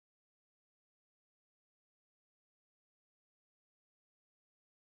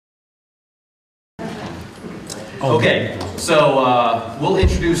Okay, so we'll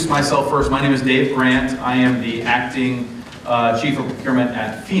introduce myself first. My name is Dave Grant. I am the acting Chief of Procurement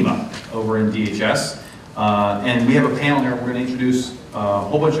at FEMA over in DHS. And we have a panel here. We're going to introduce a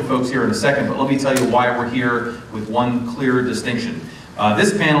whole bunch of folks here in a second, but let me tell you why we're here with one clear distinction.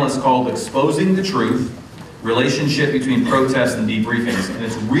 This panel is called Exposing the Truth, Relationship Between Protest and Debriefings, and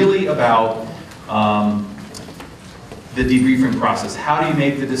it's really about the debriefing process. How do you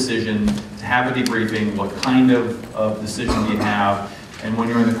make the decision to have a debriefing? What kind of decision do you have? And when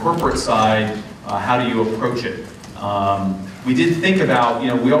you're on the corporate side, how do you approach it? We did think about,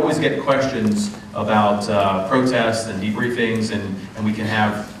 we always get questions about protests and debriefings, and we can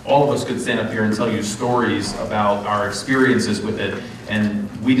have, all of us could stand up here and tell you stories about our experiences with it, and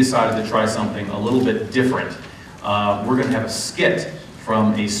we decided to try something a little bit different. We're going to have a skit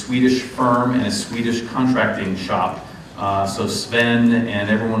from a Swedish firm and a Swedish contracting shop. So Sven and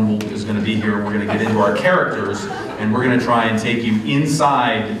everyone is going to be here. We're going to get into our characters, and we're going to try and take you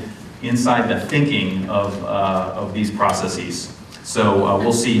inside the thinking of these processes. So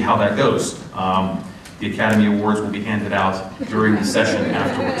we'll see how that goes. The Academy Awards will be handed out during the session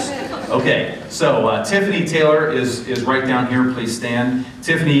afterwards. Okay, so Tiffany Taylor is right down here. Please stand.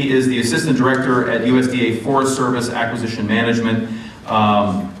 Tiffany is the Assistant Director at USDA Forest Service Acquisition Management.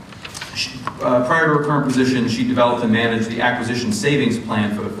 Prior to her current position, she developed and managed the acquisition savings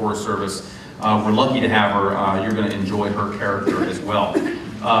plan for the Forest Service. We're lucky to have her. You're going to enjoy her character as well.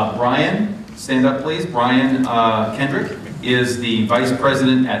 Brian, stand up please. Brian Kendrick is the Vice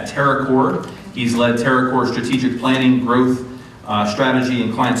President at Teracore. He's led Teracore strategic planning, growth, strategy,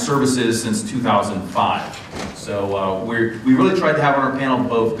 and client services since 2005. So we really tried to have on our panel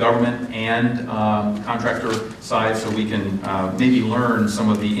both government and contractor side, so we can maybe learn some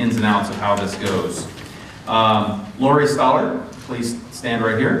of the ins and outs of how this goes. Lori Stallard, please stand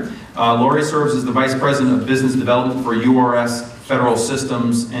right here. Lori serves as the Vice President of Business Development for URS Federal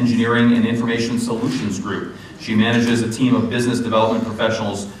Systems Engineering and Information Solutions Group. She manages a team of business development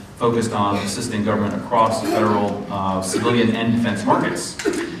professionals focused on assisting government across federal, civilian, and defense markets.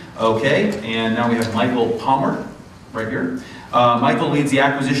 Okay, and now we have Michael Palmer, right here. Michael leads the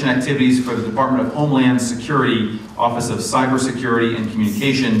acquisition activities for the Department of Homeland Security, Office of Cybersecurity and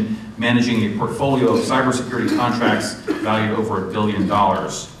Communication, managing a portfolio of cybersecurity contracts valued over $1 billion.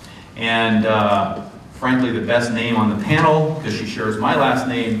 And frankly, the best name on the panel, because she shares my last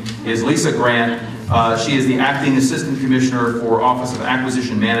name, is Lisa Grant. She is the Acting Assistant Commissioner for Office of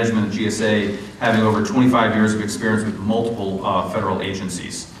Acquisition Management at GSA, having over 25 years of experience with multiple federal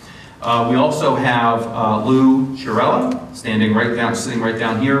agencies. We also have Lou Chiarella, sitting right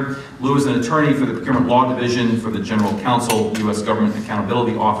down here. Lou is an attorney for the Procurement Law Division for the General Counsel, U.S. Government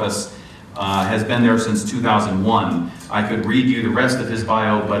Accountability Office. Has been there since 2001. I could read you the rest of his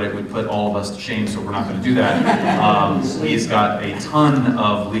bio, but it would put all of us to shame, so we're not going to do that. He's got a ton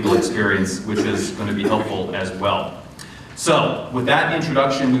of legal experience, which is going to be helpful as well. So, with that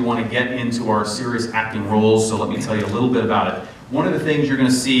introduction, we want to get into our serious acting roles, so let me tell you a little bit about it. One of the things you're going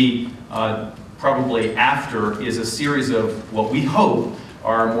to see probably after is a series of what we hope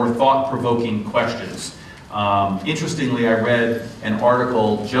are more thought-provoking questions. Interestingly, I read an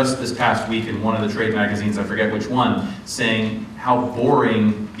article just this past week in one of the trade magazines, I forget which one, saying how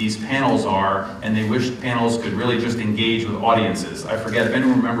boring these panels are, and they wish panels could really just engage with audiences. I forget, if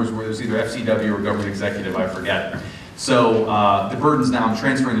anyone remembers where it was either FCW or government executive, I forget. So the burden's now, I'm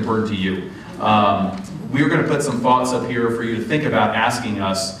transferring the burden to you. We're going to put some thoughts up here for you to think about asking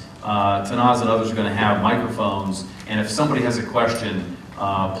us. Tanaz and others are going to have microphones, and if somebody has a question,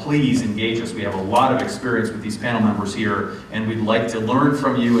 please engage us. We have a lot of experience with these panel members here, and we'd like to learn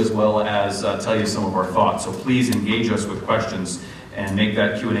from you as well as tell you some of our thoughts. So please engage us with questions and make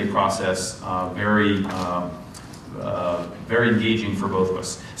that Q&A process very engaging for both of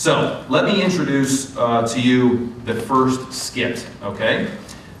us. So let me introduce to you the first skit, okay?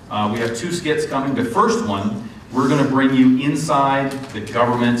 We have two skits coming. The first one, we're going to bring you inside the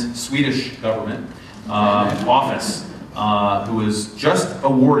government, Swedish government office. Who is just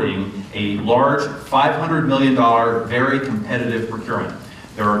awarding a large $500 million, very competitive procurement.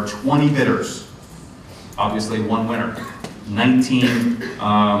 There are 20 bidders, obviously one winner, 19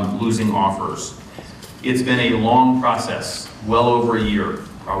 losing offers. It's been a long process, well over a year,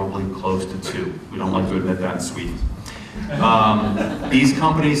 probably close to 2. We don't like to admit that in Sweden. These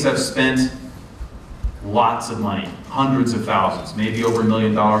companies have spent lots of money, hundreds of thousands, maybe over $1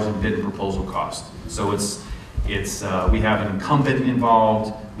 million in bid and proposal cost. So we have an incumbent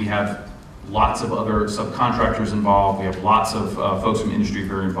involved, we have lots of other subcontractors involved, we have lots of folks from industry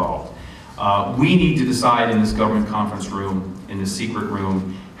very involved. We need to decide in this government conference room, in this secret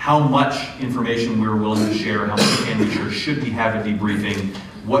room, how much information we're willing to share, how much can we share, should we have a debriefing,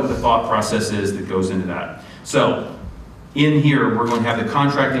 what the thought process is that goes into that. So, in here, we're going to have the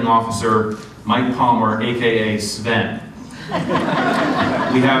contracting officer, Mike Palmer, AKA Sven.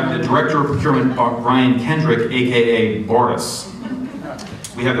 We have the director of procurement, Brian Kendrick, AKA Boris.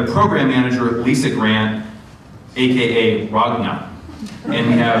 We have the program manager, Lisa Grant, AKA Ragna. And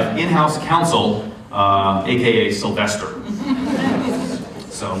we have in-house counsel, AKA Sylvester.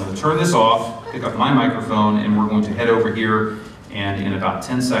 So I'm going to turn this off, pick up my microphone, and we're going to head over here, and in about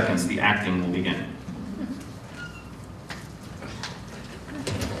 10 seconds, the acting will begin.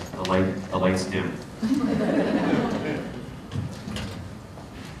 The light's dim.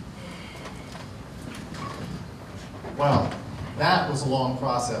 Wow, that was a long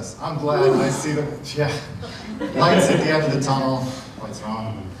process. I'm glad I see the, lights at the end of the tunnel. Lights are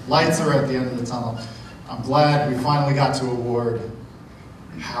on. Lights are at the end of the tunnel. I'm glad we finally got to award.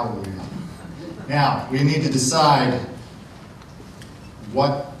 Hallelujah. Now, we need to decide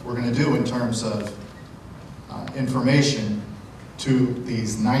what we're going to do in terms of information to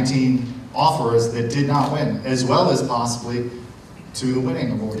these 19 offerers that did not win, as well as possibly to the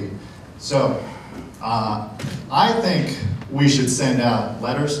winning awardee. So, I think we should send out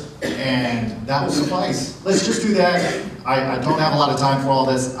letters, and that will suffice. Let's just do that. I don't have a lot of time for all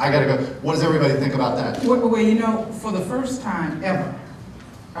this. I gotta go. What does everybody think about that? Well, you know, for the first time ever,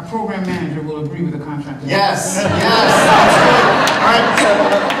 a program manager will agree with the contract. Yes, yes, that's good. All right,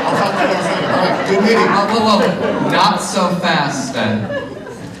 I'll talk to you guys later. All right, good meeting. Whoa. Not so fast, then,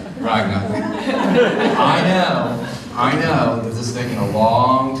 Ragnar. I know that this is taking a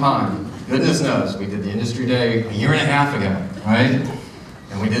long time. Goodness knows, we did the industry day a year and a half ago, right?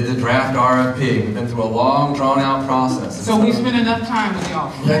 And we did the draft RFP. We've been through a long, drawn-out process. So we spent enough time with the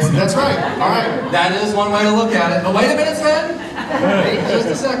office. That's right. All right. That is one way to look at it. But wait a minute, Sven. Wait just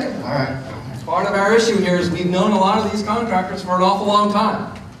a second. All right. Part of our issue here is we've known a lot of these contractors for an awful long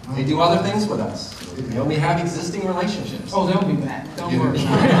time. They do other things with us. You know, we have existing relationships. Oh, they'll be back. Don't worry.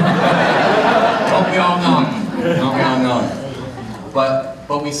 Don't we all know it? Don't we all know it?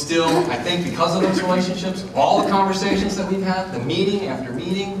 But we still, I think because of those relationships, all the conversations that we've had, the meeting after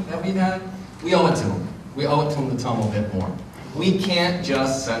meeting that we've had, we owe it to them. We owe it to them to tell them a bit more. We can't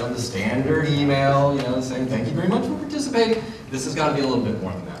just send them the standard email, you know, saying thank you very much for participating. This has got to be a little bit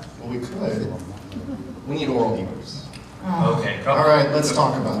more than that. Well, we could. We need oral debriefs. Okay. All right, let's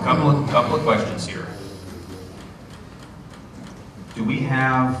talk about it. Couple of questions here. Do we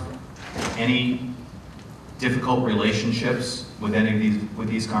have any difficult relationships with any of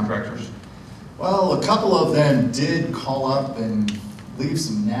these contractors? Well, a couple of them did call up and leave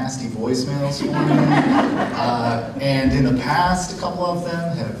some nasty voicemails for me. And in the past, a couple of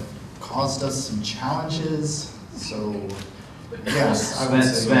them have caused us some challenges. So, yes, I would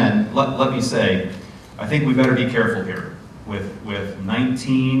say. Sven, let me say, I think we better be careful here. With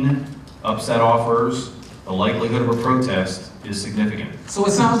 19 upset offers, the likelihood of a protest is significant. So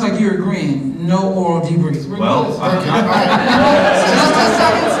it sounds like you're agreeing, no oral debriefs. Well, Just a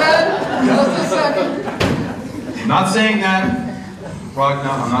second, Sven. Just a second. I'm not saying that,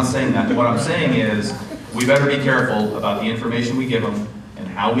 Ragnar, I'm not saying that. What I'm saying is, we better be careful about the information we give them and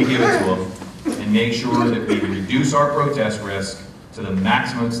how we give it to them, and make sure that we reduce our protest risk to the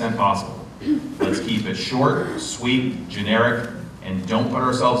maximum extent possible. Let's keep it short, sweet, generic, and don't put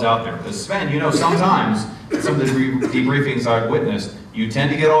ourselves out there. Because Sven, you know, sometimes, some of the debriefings I've witnessed, you tend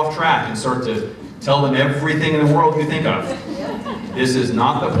to get off track and start to tell them everything in the world you think of. This is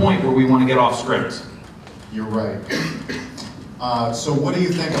not the point where we want to get off script. You're right. So what do you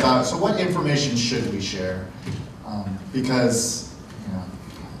think about, so what information should we share? Because, you know,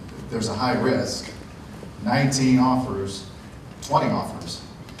 there's a high risk. 19 offers, 20 offers.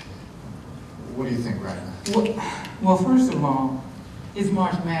 What do you think, Ragnar? Well, first of all, it's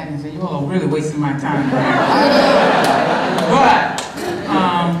March Madness, and you all are really wasting my time. But,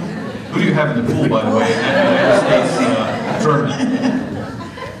 Who do you have in the pool, by the way, in that United States tournament?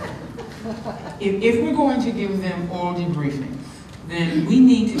 if we're going to give them oral debriefings, then we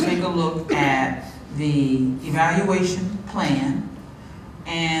need to take a look at the evaluation plan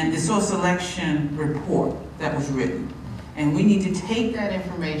and the source selection report that was written. And we need to take that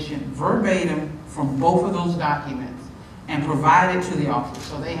information verbatim from both of those documents and provide it to the office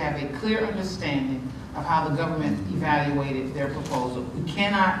so they have a clear understanding of how the government evaluated their proposal. We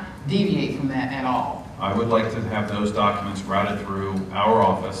cannot deviate from that at all. I would like to have those documents routed through our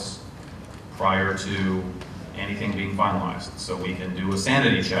office prior to anything being finalized, so we can do a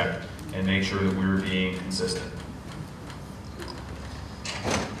sanity check and make sure that we're being consistent.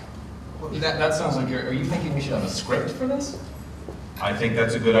 That sounds like are you thinking we should have a script for this? I think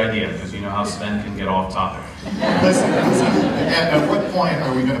that's a good idea, because you know how Sven can get off topic. Listen, at what point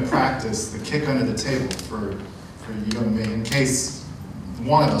are we going to practice the kick under the table for you and me in case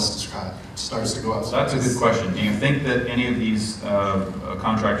one of us starts to go up? So that's a good question. Do you think that any of these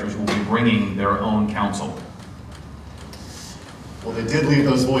contractors will be bringing their own counsel? Well, they did leave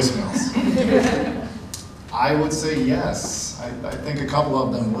those voicemails. I would say yes. I think a couple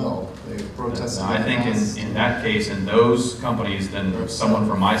of them will. They protested. I think in that case, in those companies, then someone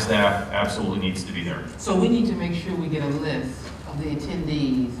from my staff absolutely needs to be there. So we need to make sure we get a list of the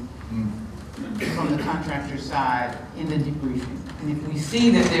attendees from the contractor side in the debriefing. And if we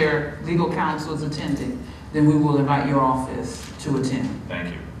see that their legal counsel is attending, then we will invite your office to attend.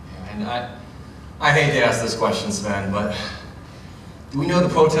 Thank you. And I hate to ask this question, Sven, but do we know the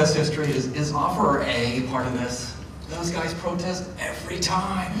protest history? Is offerer A part of this? Those guys protest every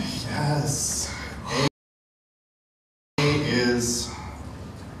time. Yes. A is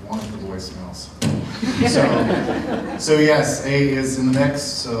one of the voicemails. So yes, A is in the mix,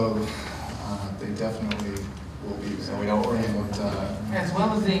 so they definitely will be. So we know what we're in with. As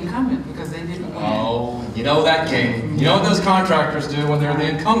well as the incumbent, because they didn't win. Oh, you know that game. You know what those contractors do when they're the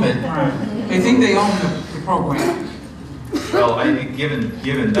incumbent. They think they own the program. Well, I think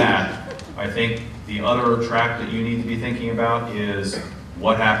given that, I think the other track that you need to be thinking about is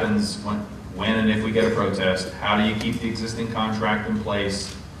what happens when and if we get a protest. How do you keep the existing contract in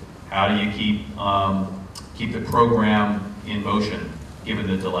place? How do you keep the program in motion given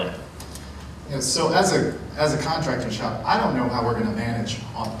the delay? Yeah, so as a contracting shop, I don't know how we're going to manage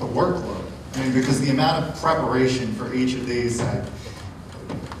on the workload. I mean, because the amount of preparation for each of these,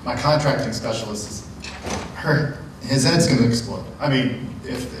 my contracting specialist his head's going to explode. I mean,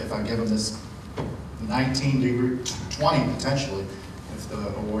 if I give him this 20 potentially, if the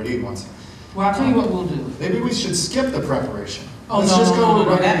awardee wants it. Well, I'll tell you what we'll do. Maybe we should skip the preparation. Oh, Let's no, just no, go no, no,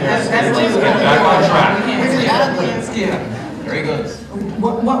 right that's there. Back on track. We can't skip. Very good.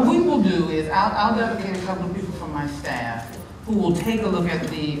 What we will do is, I'll dedicate a couple of people from my staff who will take a look at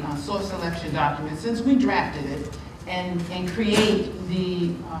the source selection document, since we drafted it, and create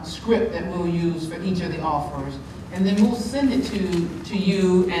the script that we'll use for each of the offers. And then we'll send it to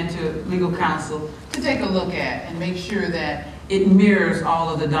you and to legal counsel to take a look at and make sure that it mirrors all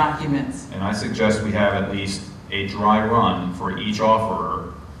of the documents. And I suggest we have at least a dry run for each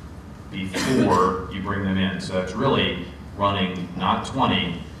offerer before you bring them in. So that's really running not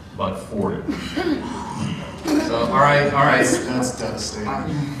 20, but 40. So, all right. That's devastating.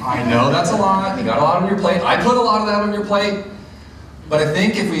 I know that's a lot. You got a lot on your plate. I put a lot of that on your plate. But I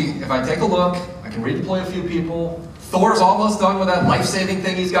think if I take a look, I can redeploy a few people. Thor's almost done with that life-saving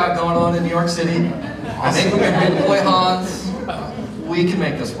thing he's got going on in New York City. I think we can redeploy Hans. We can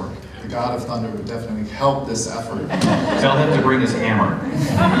make this work. The God of Thunder would definitely help this effort. Tell him to bring his hammer.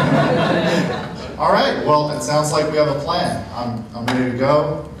 All right, well, it sounds like we have a plan. I'm ready to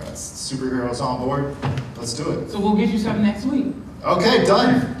go. Got superheroes on board. Let's do it. So we'll get you something next week. Okay,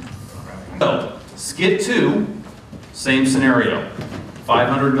 done. So, skit 2, same scenario.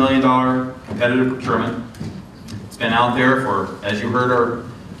 $500 million competitive procurement. It's been out there for, as you heard our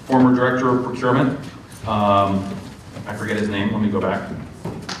former director of procurement, I forget his name, let me go back.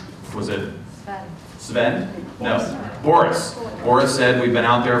 Was it? Sven? No, Boris. Boris said we've been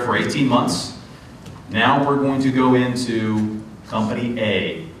out there for 18 months. Now we're going to go into company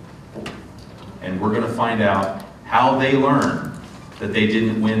A, and we're going to find out how they learned that they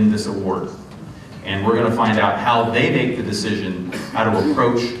didn't win this award. And we're going to find out how they make the decision how to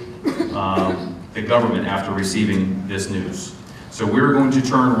approach the government after receiving this news. So we're going to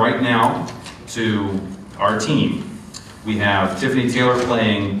turn right now to our team. We have Tiffany Taylor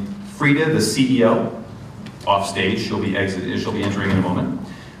playing Frida, the CEO, off stage. She'll be entering in a moment.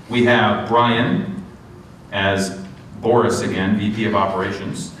 We have Brian as Boris again, VP of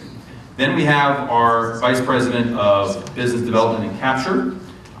Operations. Then we have our Vice President of Business Development and Capture.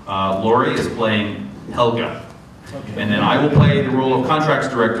 Lori is playing Helga. And then I will play the role of Contracts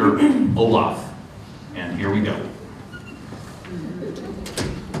Director, Olaf. And here we go.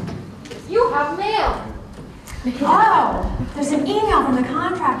 You have mail. Oh, there's an email from the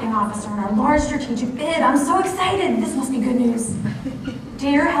contracting officer on our large strategic bid. I'm so excited. This must be good news.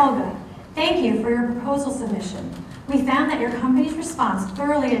 Dear Helga, thank you for your proposal submission. We found that your company's response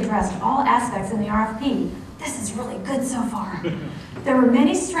thoroughly addressed all aspects in the RFP. This is really good so far. There were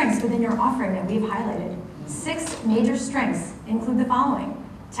many strengths within your offering that we've highlighted. 6 major strengths include the following: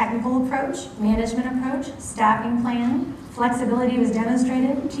 technical approach, management approach, staffing plan, flexibility was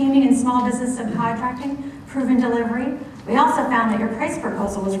demonstrated, teaming in small business subcontracting, proven delivery. We also found that your price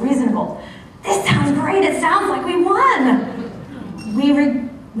proposal was reasonable. This sounds great. It sounds like we won. We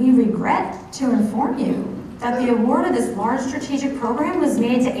regret to inform you that the award of this large strategic program was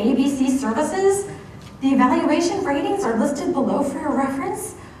made to ABC Services. The evaluation ratings are listed below for your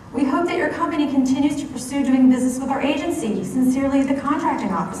reference. We hope that your company continues to pursue doing business with our agency. Sincerely, the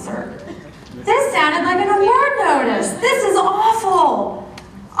contracting officer. This sounded like an award notice. This is awful.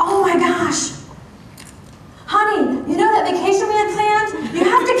 Oh my gosh. Honey, you know that vacation we had planned? You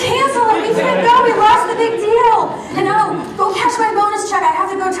have to cancel it. We can't go. We lost the big deal. And oh, go cash my bonus check. I have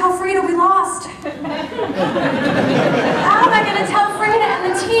to go tell Frida we lost. How am I going to tell Frida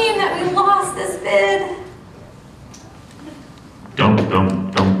and the team that we lost this bid? Dum,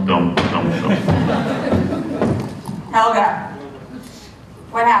 dum, dum, dum, dum, dum. Helga,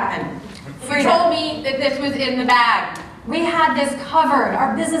 what happened? Frida. You told me that this was in the bag. We had this covered.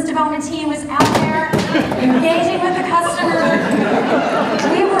 Our business development team was out there engaging with the customer.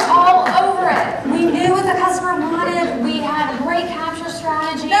 We were all over it. We knew what the customer wanted. We had a great capture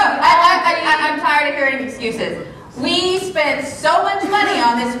strategy. No, I'm tired of hearing excuses. We spent so much money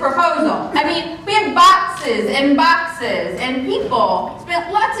on this proposal. I mean, we had boxes and boxes and people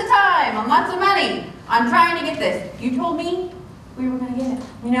spent lots of time and lots of money on trying to get this. You told me we were going to get it.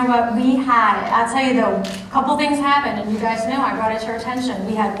 You know what? We had it. I'll tell you though, a couple things happened, and you guys know I brought it to your attention.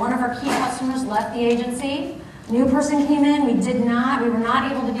 We had one of our key customers left the agency. New person came in. We were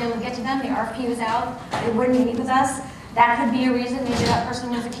not able to be able to get to them. The RFP was out. They wouldn't meet with us. That could be a reason. Maybe that person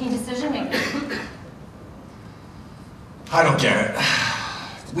was a key decision maker. I don't get it.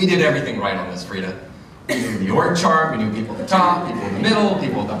 We did everything right on this, Frida. We knew the org chart, we knew people at the top, people in the middle,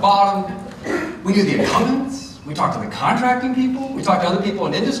 people at the bottom. We knew the incumbents, we talked to the contracting people, we talked to other people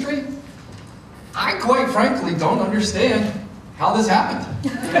in industry. I quite frankly don't understand how this happened. I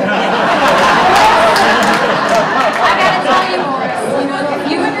gotta tell you, Boris, you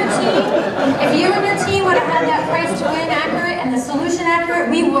know, if you and your team would have had that price to win accurate and the solution accurate,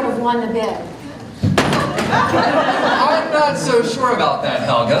 we would have won the bid. I'm not so sure about that,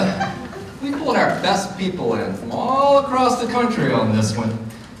 Helga. We pulled our best people in from all across the country on this one.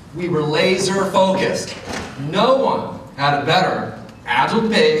 We were laser focused. No one had a better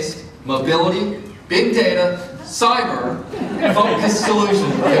agile-based, mobility, big data, cyber focused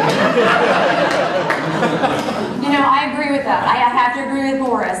solution. You know, I agree with that. I have to agree with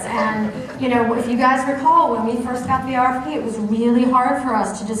Boris. And, you know, if you guys recall, when we first got the RFP, it was really hard for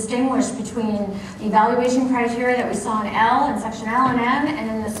us to distinguish between the evaluation criteria that we saw in L, in section L and M, and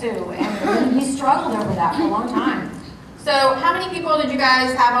in the SU. And we struggled over that for a long time. So how many people did you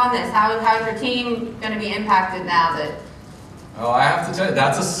guys have on this? How's your team going to be impacted now that... Oh, I have to tell you,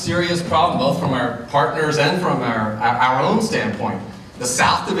 that's a serious problem, both from our partners and from our own standpoint. The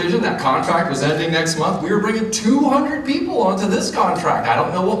South Division, that contract was ending next month. We were bringing 200 people onto this contract. I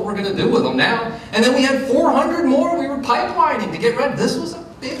don't know what we're going to do with them now. And then we had 400 more we were pipelining to get ready. This was a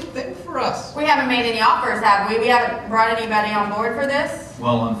big thing for us. We haven't made any offers, have we? We haven't brought anybody on board for this?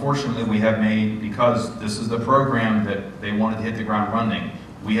 Well, unfortunately, we have made, because this is the program that they wanted to hit the ground running,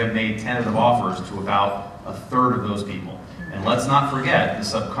 we have made tentative offers to about a third of those people. And let's not forget the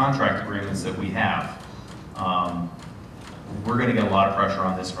subcontract agreements that we have. We're going to get a lot of pressure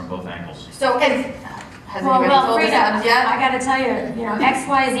on this from both angles. So has anybody told Frida, the subs yet? I got to tell you,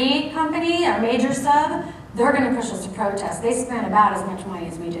 XYZ company, our major sub, they're going to push us to protest. They spent about as much money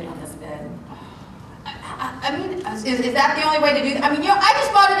as we did on this bid. I mean, is that the only way to do that? I mean, I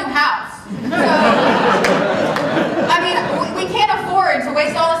just bought a new house. So, I mean, we can't afford to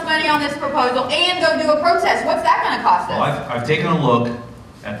waste all this money on this proposal and go do a protest. What's that going to cost us? Well, I've taken a look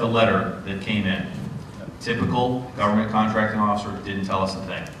at the letter that came in. Typical government contracting officer didn't tell us a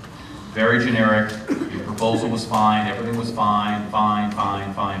thing. Very generic. Your proposal was fine. Everything was fine.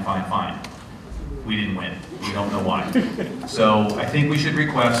 We didn't win. We don't know why. So I think we should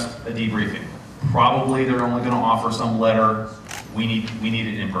request a debriefing. Probably they're only going to offer some letter. We need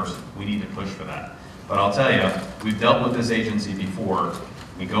it in person. We need to push for that. But I'll tell you, we've dealt with this agency before.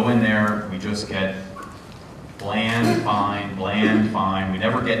 We go in there, we just get bland, fine. We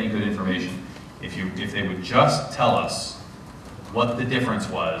never get any good information. If they would just tell us what the difference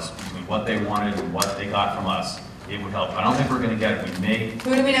was between what they wanted and what they got from us, it would help. I don't think we're going to get it.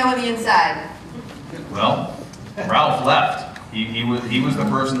 Who do we know on the inside? Well, Ralph left. He was the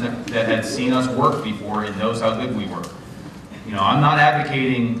person that had seen us work before and knows how good we were. You know, I'm not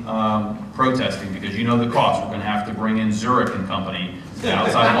advocating protesting because you know the cost. We're going to have to bring in Zurich and Company, the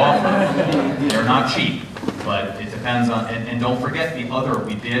outside law firm. They're not cheap, but it depends on, and don't forget the other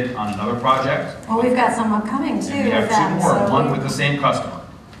we did on another project. Well, we've got some upcoming too. And we have two more, one with the same customer.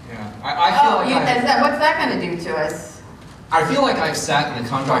 Yeah, I feel like what's that going to do to us? I feel like I've sat in the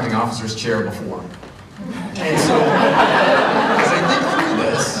contracting officer's chair before. And so, because I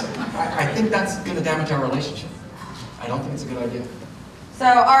think that's going to damage our relationship. I don't think it's a good idea. So,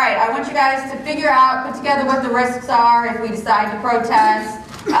 all right, I want you guys to figure out, put together what the risks are if we decide to protest,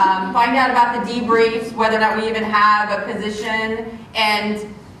 find out about the debriefs, whether or not we even have a position, and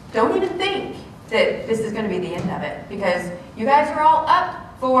don't even think that this is going to be the end of it, because you guys are all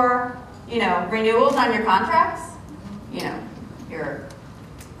up for, you know, renewals on your contracts. You know, you're...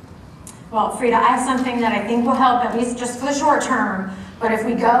 Well, Frida, I have something that I think will help, at least just for the short term. But if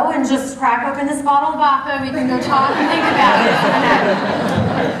we go and just crack open this bottle of vodka, we can go talk and think about it.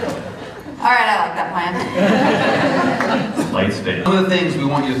 All right, I like that plan. Light stage. One of the things we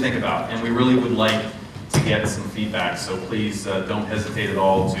want you to think about, and we really would like to get some feedback, so please don't hesitate at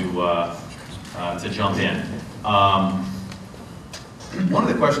all to jump in. One of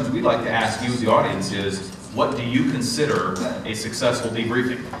the questions we'd like to ask you as the audience is, what do you consider a successful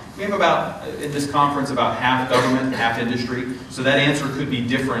debriefing? We have about, in this conference, about half government, half industry, so that answer could be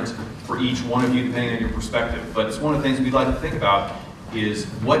different for each one of you depending on your perspective. But it's one of the things we'd like to think about is,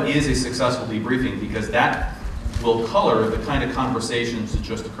 what is a successful debriefing? Because that will color the kind of conversations that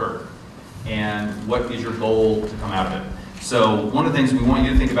just occurred. And what is your goal to come out of it? So one of the things we want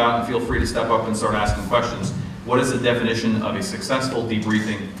you to think about, and feel free to step up and start asking questions, what is the definition of a successful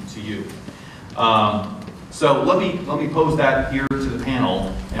debriefing to you? So let me pose that here to the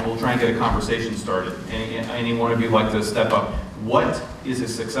panel, and we'll try and get a conversation started. Any one of you like to step up? What is a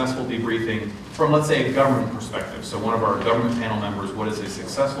successful debriefing from, let's say, a government perspective? So one of our government panel members, what does a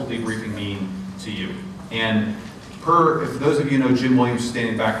successful debriefing mean to you? And if those of you know Jim Williams'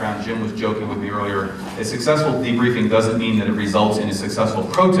 standing background, Jim was joking with me earlier, a successful debriefing doesn't mean that it results in a successful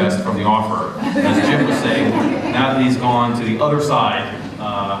protest from the offerer. As Jim was saying, now that he's gone to the other side,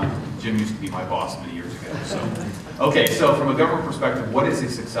 Jim used to be my boss many years ago. So, okay, so from a government perspective, what is a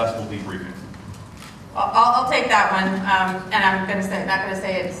successful debriefing? I'll take that one, and I'm going to say, not going to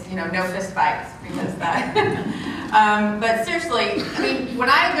say it's, you know, no fist fights, because that. But seriously, I mean, when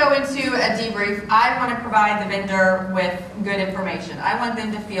I go into a debrief, I want to provide the vendor with good information. I want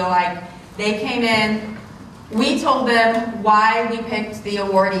them to feel like they came in, we told them why we picked the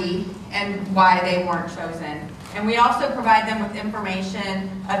awardee and why they weren't chosen. And we also provide them with information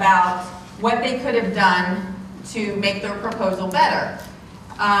about what they could have done to make their proposal better.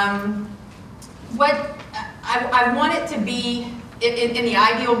 I want it to be, in the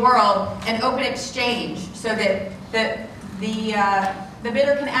ideal world, an open exchange, so that the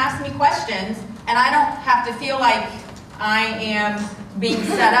bidder can ask me questions, and I don't have to feel like I am being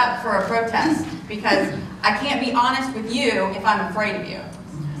set up for a protest, because I can't be honest with you if I'm afraid of you.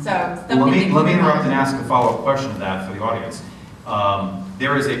 So well, let me interrupt and ask a follow-up question to that for the audience.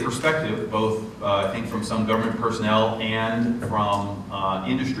 There is a perspective, both I think from some government personnel and from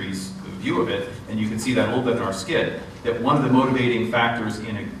industry's view of it, and you can see that a little bit in our skit, that one of the motivating factors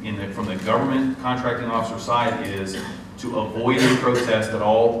from the government contracting officer side is to avoid a protest at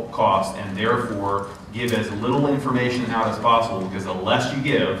all costs, and therefore give as little information out as possible, because the less you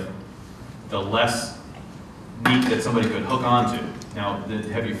give, the less meat that somebody could hook onto. Now,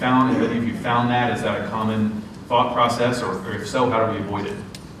 have you found that? Is that a common thought process, or if so, how do we avoid it?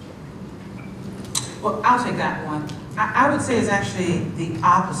 Well, I'll take that one. I would say it's actually the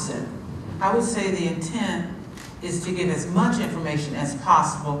opposite. I would say the intent is to give as much information as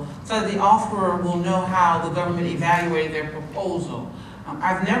possible so that the offerer will know how the government evaluated their proposal.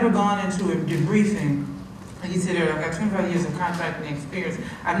 I've never gone into a debriefing, like you said earlier, I've got 25 years of contracting experience.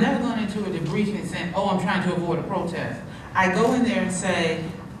 I've never gone into a debriefing saying, oh, I'm trying to avoid a protest. I go in there and say,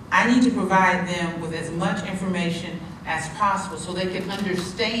 I need to provide them with as much information as possible so they can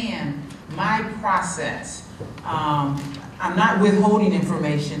understand my process. I'm not withholding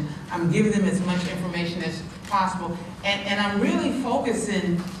information. I'm giving them as much information as possible. And I'm really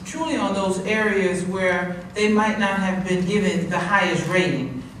focusing truly on those areas where they might not have been given the highest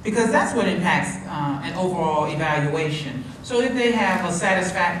rating, because that's what impacts an overall evaluation. So if they have a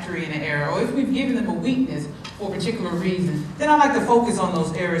satisfactory in an area, or if we've given them a weakness for a particular reason, then I like to focus on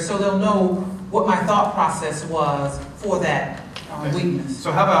those areas so they'll know what my thought process was for that weakness.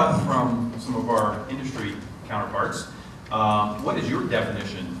 So how about from some of our industry counterparts, what is your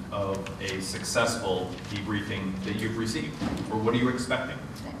definition of a successful debriefing that you've received, or what are you expecting?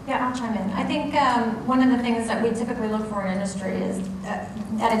 Yeah, I'll chime in. I think one of the things that we typically look for in industry is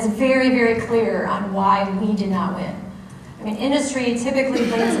that it's very, very clear on why we did not win. I mean, industry typically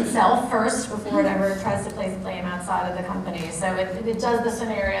blames itself first before it ever tries to place blame outside of the company. So it does the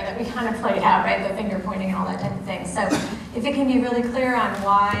scenario that we kind of played out, right? The finger pointing and all that type of thing. So if it can be really clear on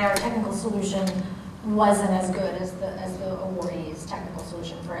why our technical solution wasn't as good as the awardee's technical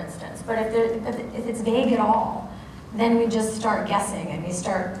solution, for instance. But if it's vague at all, then we just start guessing and we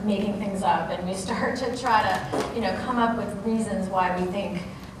start making things up and we start to try to, come up with reasons why we think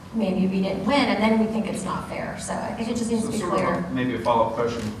maybe we didn't win, and then we think it's not fair. So I think it just needs to be sort clear. of maybe a follow-up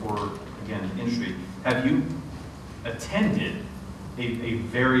question for, again, industry. Have you attended a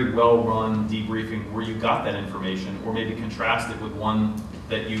very well-run debriefing where you got that information, or maybe contrast it with one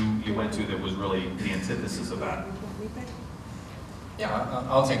that you went to that was really the antithesis of that? Yeah,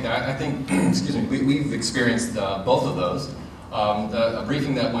 I'll take that. I think, excuse me, we've experienced both of those. A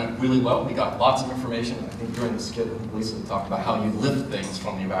briefing that went really well, we got lots of information. I think during the skit, Lisa talked about how you lift things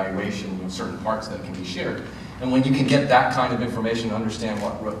from the evaluation, certain parts that can be shared. And when you can get that kind of information to understand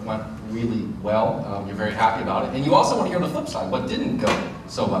what went really well, you're very happy about it. And you also want to hear the flip side, what didn't go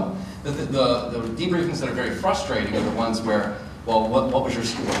so well. The debriefings that are very frustrating are the ones where, well, what was your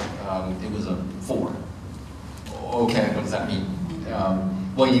score? It was a 4. Okay, what does that mean?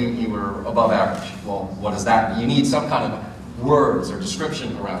 Well, you were above average. Well, what does that mean? You need some kind of words or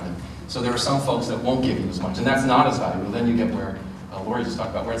description around it. So there are some folks that won't give you as much, and that's not as valuable. Then you get where Lori just talked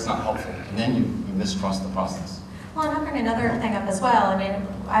about, where it's not helpful, and then you mistrust the process. Well, and I'll bring another thing up as well. I mean,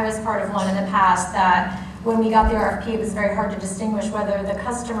 I was part of one in the past that when we got the RFP, it was very hard to distinguish whether the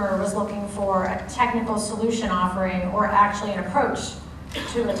customer was looking for a technical solution offering or actually an approach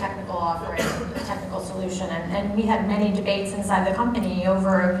to a technical offering, a technical solution. And we had many debates inside the company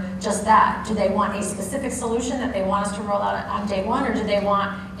over just that. Do they want a specific solution that they want us to roll out on day one, or do they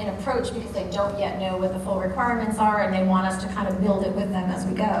want an approach because they don't yet know what the full requirements are and they want us to kind of build it with them as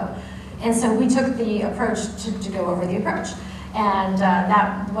we go? And so we took the approach to go over the approach, and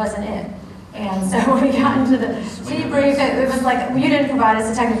that wasn't it. And so when we got into the debrief, it was like, well, you didn't provide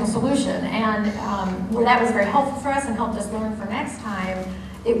us a technical solution. And where that was very helpful for us and helped us learn for next time,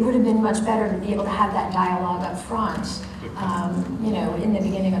 it would have been much better to be able to have that dialogue up front, in the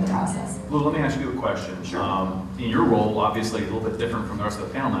beginning of the process. Lou, let me ask you a question. Sure. In your role, obviously a little bit different from the rest of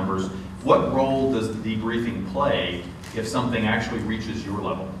the panel members, what role does the debriefing play if something actually reaches your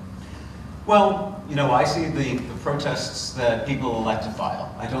level? Well, I see the protests that people elect to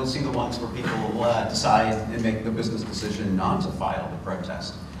file. I don't see the ones where people decide and make the business decision not to file the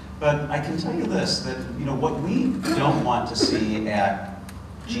protest. But I can tell you this, that what we don't want to see at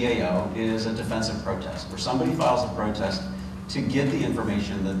GAO is a defensive protest, where somebody files a protest to get the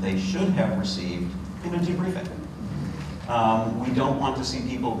information that they should have received in a debriefing. We don't want to see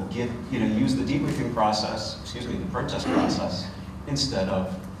people use the debriefing process, the protest process, instead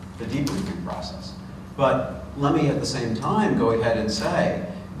of the debriefing process. But let me at the same time go ahead and say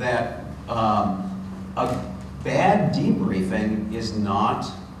that a bad debriefing is not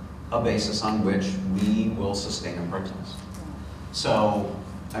a basis on which we will sustain a protest. So,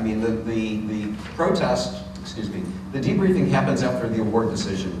 I mean, the protest, the debriefing happens after the award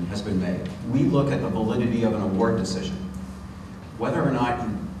decision has been made. We look at the validity of an award decision. Whether or not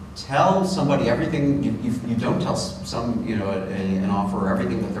you tell somebody everything, you don't tell an offeror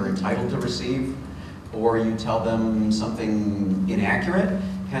everything that they're entitled to receive, or you tell them something inaccurate,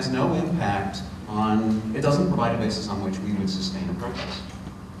 has no impact on, it doesn't provide a basis on which we would sustain a protest.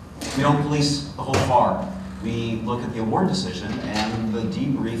 We don't police the whole FAR. We look at the award decision, and the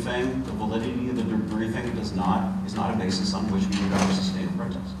debriefing, the validity of the debriefing is not a basis on which we would ever sustain a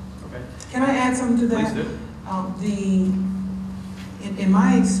protest. Okay. Can I add something to that? Please do. In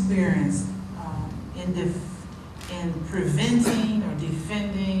my experience, in preventing or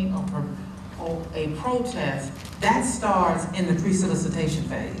defending or a protest, that starts in the pre-solicitation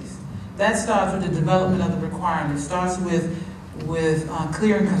phase. That starts with the development of the requirements. It starts with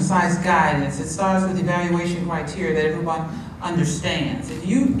clear and concise guidance. It starts with evaluation criteria that everyone understands. If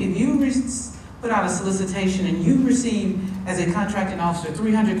you put out a solicitation and you receive, as a contracting officer,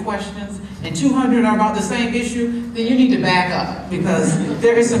 300 questions and 200 are about the same issue, then you need to back up, because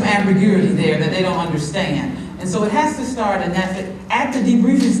there is some ambiguity there that they don't understand. And so it has to start in that, at the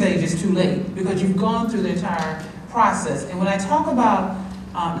debriefing stage it's too late, because you've gone through the entire process. And when I talk about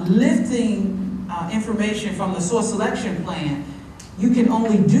lifting information from the source selection plan, you can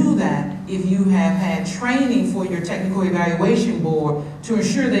only do that if you have had training for your technical evaluation board to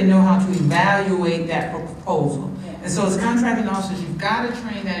ensure they know how to evaluate that proposal. And so as contracting officers, you've got to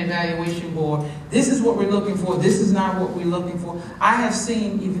train that evaluation board. This is what we're looking for. This is not what we're looking for. I have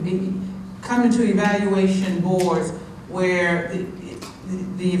seen come into evaluation boards where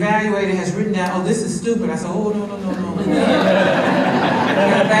the evaluator has written down, oh, this is stupid. I said, oh, no. You're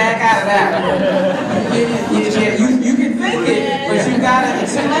gonna back out of that one. You can think it, but you gotta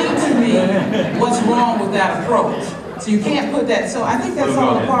explain to me what's wrong with that approach. So you can't put that, so I think that's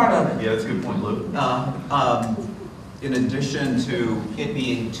all a part of it. Yeah, that's a good point, Lou. in addition to it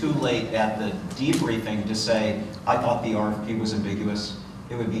being too late at the debriefing to say, I thought the RFP was ambiguous,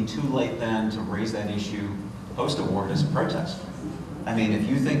 it would be too late then to raise that issue post-award as a protest. I mean, if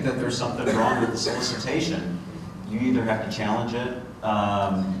you think that there's something wrong with the solicitation, you either have to challenge it,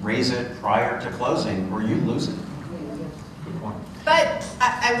 raise it prior to closing, or you lose it. Good point. But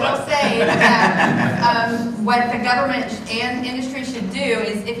I will say that what the government and industry should do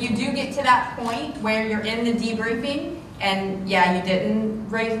is if you do get to that point where you're in the debriefing and yeah, you didn't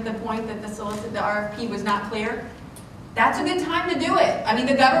raise the point that the RFP was not clear, that's a good time to do it. I mean,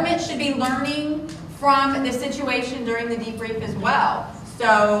 the government should be learning from the situation during the debrief as well.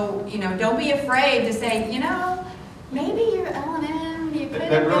 So, you know, don't be afraid to say, you know, maybe your L&M, you could have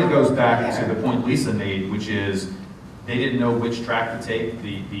That really been goes more back clear. to the point Lisa made, which is they didn't know which track to take,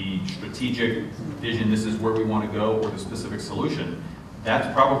 the strategic vision, this is where we want to go, or the specific solution.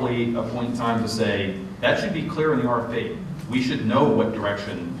 That's probably a point in time to say, that should be clear in the RFP. We should know what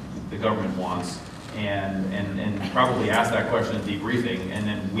direction the government wants, and probably ask that question in debriefing, and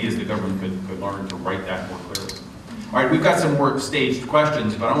then we as the government could learn to write that more clearly. All right, we've got some more staged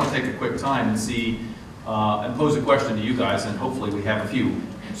questions, but I want to take a quick time and see, and pose a question to you guys, and hopefully we have a few.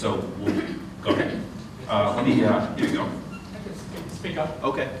 So we'll go ahead. Let me, here you go. I can speak up.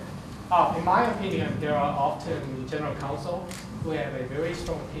 Okay. In my opinion, there are often general counsel who have a very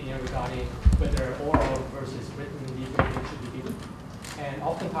strong opinion regarding whether oral versus written debriefing should be given. And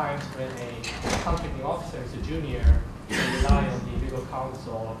oftentimes when a contracting officer is a junior, they rely on the legal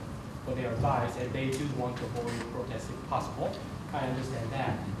counsel for their advice, and they do want to avoid protest if possible. I understand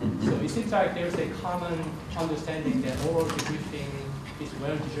that. So it seems like there's a common understanding that oral debriefing is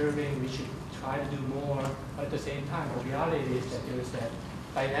well deserving, we should try to do more, but at the same time, the reality is that there is that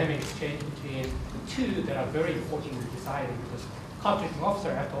dynamic exchange between the two that are very important in deciding, because contracting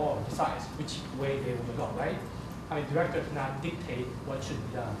officer, after all, decides which way they want to go, right? I mean, director cannot dictate what should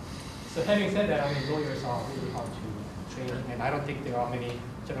be done. So having said that, I mean, lawyers are really hard to train, and I don't think there are many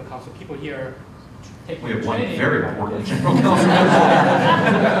general counsel people here taking We have training. one very important general counsel.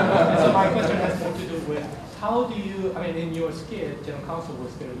 So my question has more to do with how do you, I mean, in your skit, general counsel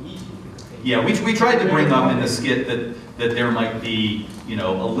was very easy because they... Yeah, we tried to bring up in the skit that there might be, you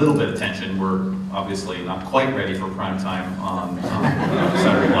know, a little bit of tension. We're obviously not quite ready for prime time on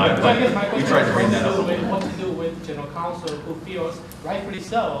Saturday Live, So I guess my but we question tried to is bring that up a what little bit. to do with general counsel who feels, rightfully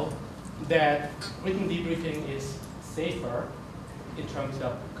so, that written debriefing is safer in terms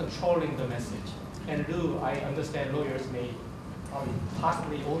of controlling the message. And Lou, I understand lawyers may probably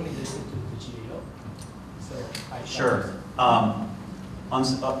possibly only listen to the GAO. So I Sure.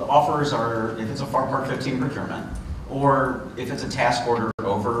 Offers are, if it's a FAR Part 15 procurement, or if it's a task order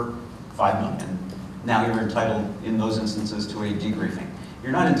over $5 million, now you're entitled, in those instances, to a debriefing.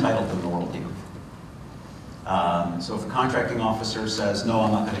 You're not entitled to an oral debriefing. So if a contracting officer says, no,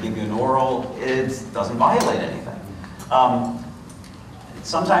 I'm not going to give you an oral, it doesn't violate anything.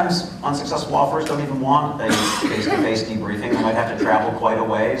 Sometimes unsuccessful offers don't even want a face-to-face debriefing. They might have to travel quite a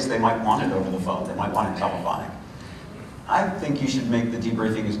ways. They might want it over the phone. They might want it telephonic. I think you should make the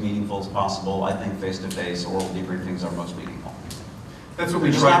debriefing as meaningful as possible. I think face-to-face oral debriefings are most meaningful. That's what we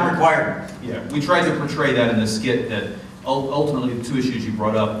It's tried. not required. Yeah, we tried to portray that in the skit, that ultimately the two issues you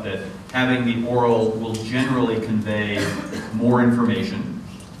brought up, that having the oral will generally convey more information,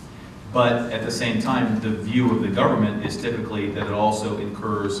 but at the same time, the view of the government is typically that it also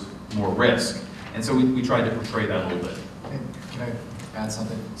incurs more risk. And so we tried to portray that a little bit. Can I add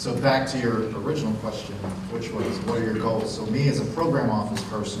something? So back to your original question, which was, what are your goals? So me as a program office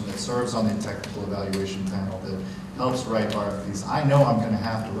person that serves on the technical evaluation panel that helps write RFPs, I know I'm going to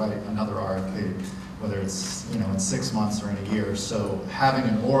have to write another RFP, whether it's, you know, in 6 months or in a year. So having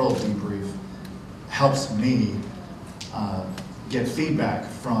an oral debrief helps me get feedback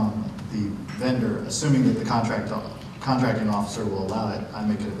from the vendor, assuming that the contracting officer will allow it. I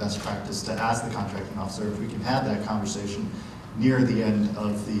make it a best practice to ask the contracting officer if we can have that conversation near the end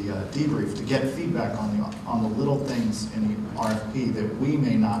of the debrief to get feedback on the little things in the RFP that we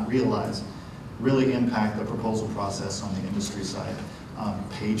may not realize really impact the proposal process on the industry side.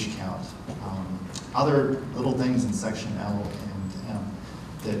 Page count, other little things in section L and M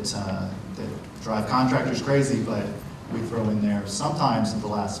that drive contractors crazy, but we throw in there sometimes at the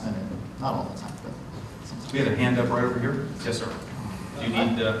last minute, not all the time, but sometimes. We had a hand up right over here. Yes, sir. Do you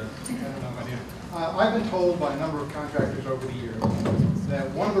need, I've been told by a number of contractors over the years that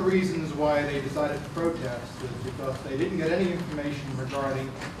one of the reasons why they decided to protest is because they didn't get any information regarding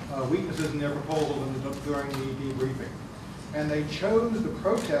weaknesses in their proposal during the debriefing. And they chose the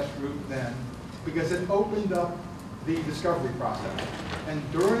protest route then because it opened up the discovery process. And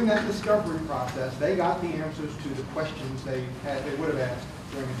during that discovery process, they got the answers to the questions they would have asked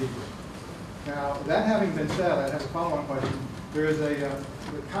during a debrief. Now, that having been said, I have a follow-on question. There is the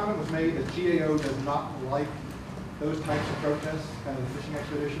comment was made that GAO does not like those types of protests, kind of the fishing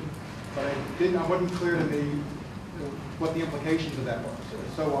expedition, but I wasn't clear to me what the implications of that was.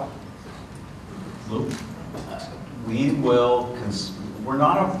 So what? Luke? We're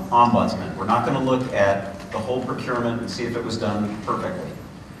not an ombudsman. We're not going to look at the whole procurement and see if it was done perfectly.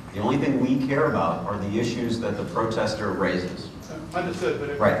 The only thing we care about are the issues that the protester raises. Understood,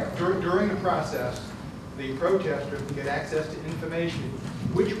 but Right. During the process, the protester can get access to information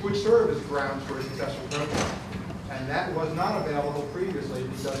which would serve as grounds for a successful protest. And that was not available previously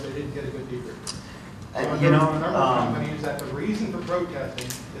because they didn't get a good debrief. A number of companies that the reason for protesting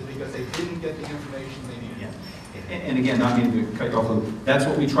is because they didn't get the information they needed. Yeah. And again, not meaning to cut you off, Luke, that's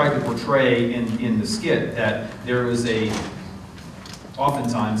what we tried to portray in the skit, that there is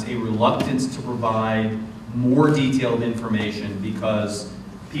oftentimes a reluctance to provide more detailed information because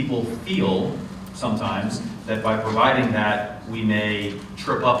people feel sometimes that by providing that we may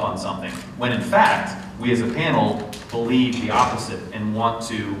trip up on something, when in fact, we as a panel believe the opposite and want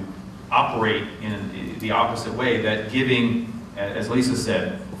to operate in the opposite way, that giving, as Lisa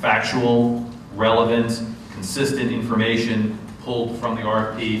said, factual, relevant, consistent information pulled from the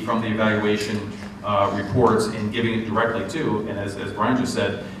RFP, from the evaluation reports, and giving it directly to, and as Brian just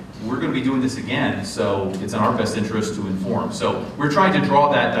said, we're going to be doing this again, so it's in our best interest to inform. So we're trying to draw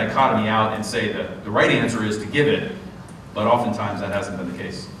that dichotomy out and say that the right answer is to give it, but oftentimes that hasn't been the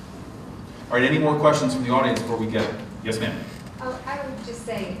case. All right, any more questions from the audience before we get? Yes, ma'am. Oh, I would just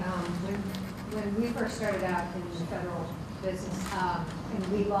say, when we first started out in the federal business, and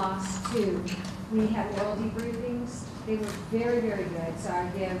we lost two, we had oral debriefings. They were very, very good. So I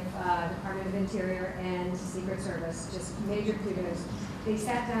give Department of Interior and Secret Service just major kudos. They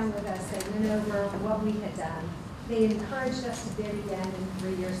sat down with us, they went over what we had done. They encouraged us to bid again, and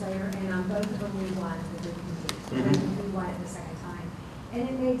 3 years later, and on both of them we won the bid compete. And we won it the second time. And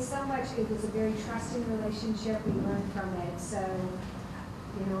it made so much, it was a very trusting relationship, we learned from it. So,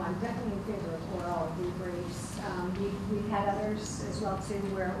 you know, I'm definitely in favor of oral debriefs. We've had others as well too,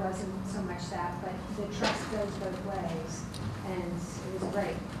 where it wasn't so much that, but the trust goes both ways. And it was a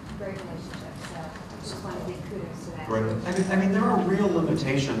great relationship. So I just want to give kudos to that. Right. I mean, there are real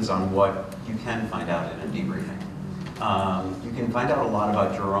limitations on what you can find out in a debriefing. You can find out a lot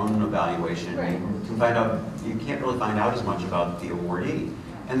about your own evaluation. Right. You can find out, you can't really find out as much about the awardee.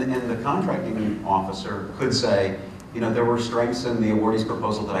 And the contracting officer could say, you know, there were strengths in the awardee's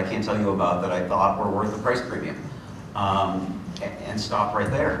proposal that I can't tell you about that I thought were worth the price premium, and stop right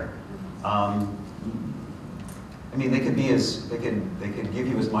there. I mean, they could give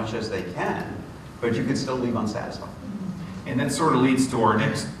you as much as they can, but you could still leave unsatisfied. And that sort of leads to our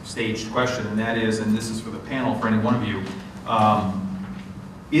next staged question, and that is, and this is for the panel, for any one of you,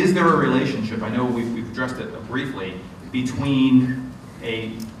 is there a relationship, I know we've addressed it briefly, between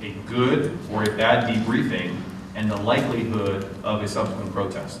a good or a bad debriefing and the likelihood of a subsequent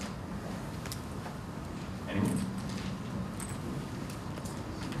protest? Anyone?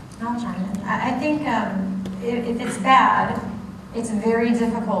 I'll chime in. I think if it's bad, it's very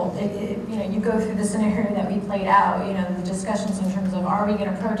difficult. You know, you go through the scenario that we played out, you know, the discussions in terms of, are we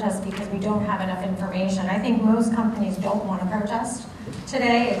going to protest because we don't have enough information? I think most companies don't want to protest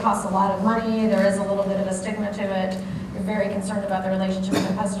today. It costs a lot of money. There is a little bit of a stigma to it. You're very concerned about the relationship with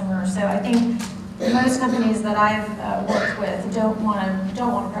the customer. So I think most companies that I've worked with don't want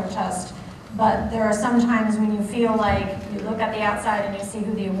to protest. But there are some times when you feel like you look at the outside and you see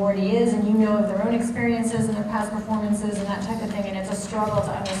who the awardee is, and you know of their own experiences and their past performances and that type of thing, and it's a struggle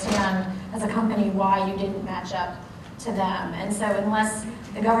to understand as a company why you didn't match up to them. And so unless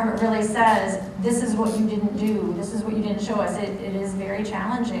the government really says, this is what you didn't do, this is what you didn't show us, it is very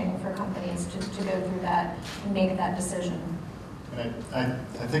challenging for companies to go through that and make that decision. I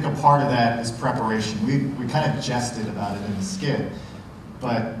think a part of that is preparation. We kind of jested about it in the skit,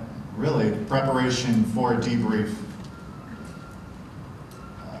 but really, preparation for a debrief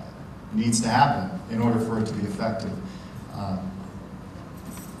needs to happen in order for it to be effective. That's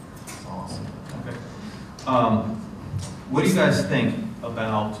all I'll say. Okay. What do you guys think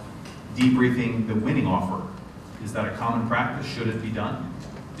about debriefing the winning offer? Is that a common practice? Should it be done?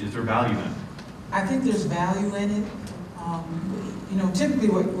 Is there value in it? I think there's value in it. You know, typically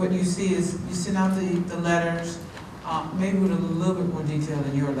what you see is you send out the letters, maybe with a little bit more detail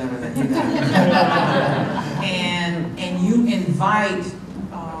in your letter that you got. and you invite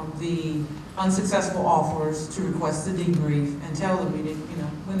the unsuccessful offers to request the debrief and tell them, you know,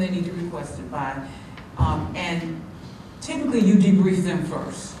 when they need to request it by. And typically you debrief them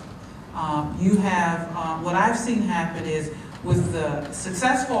first. You have, what I've seen happen is with the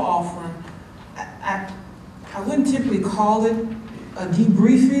successful offering, I wouldn't typically call it a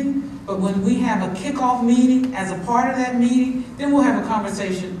debriefing, but when we have a kickoff meeting, as a part of that meeting, then we'll have a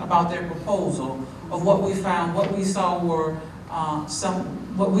conversation about their proposal of what we found, what we saw were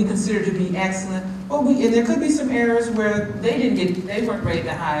what we consider to be excellent. And there could be some areas where they weren't rated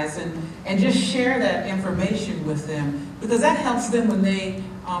the highest, and just share that information with them, because that helps them when they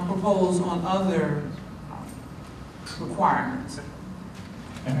propose on other requirements.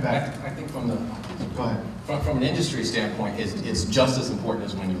 I think from the, Go ahead. from an industry standpoint, it's just as important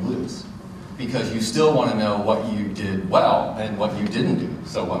as when you lose. Because you still want to know what you did well and what you didn't do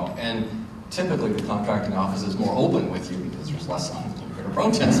so well. And typically the contracting office is more open with you because there's less on to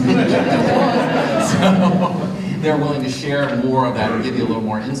protest. So they're willing to share more of that and give you a little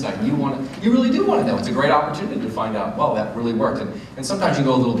more insight. You really do want to know. It's a great opportunity to find out, well, that really worked. And sometimes you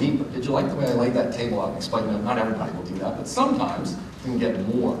go a little deeper. Did you like the way I laid that table out and explained it? Not everybody will do that, but sometimes you can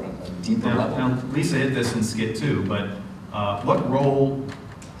get more on a deeper level. Now, Lisa hit this in skit too, but what role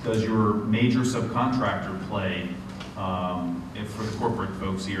does your major subcontractor play for the corporate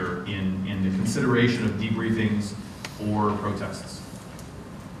folks here in the consideration of debriefings or protests?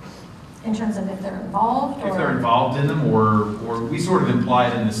 In terms of if they're involved? If they're involved in them, or we sort of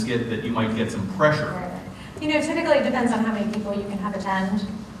implied in the skit that you might get some pressure. Right. You know, typically it depends on how many people you can have attend.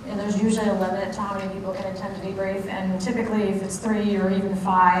 And there's usually a limit to how many people can attend a debrief. And typically if it's 3 or even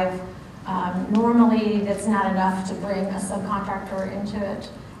 5, normally that's not enough to bring a subcontractor into it.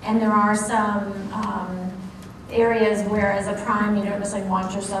 And there are some areas where as a prime you don't necessarily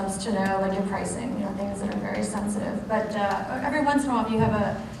want your subs to know, like your pricing, you know, things that are very sensitive. But every once in a while if you have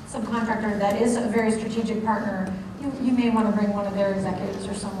a subcontractor that is a very strategic partner, you may want to bring one of their executives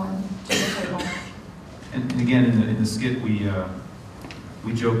or someone to the table. And again, in the skit,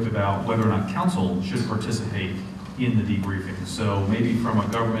 we joked about whether or not counsel should participate in the debriefing. So maybe from a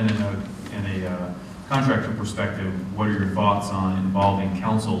government and a contractor perspective, what are your thoughts on involving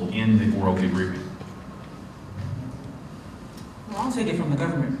counsel in the oral debriefing? Well, I'll take it from the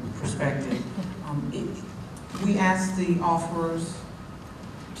government perspective. We ask the offerers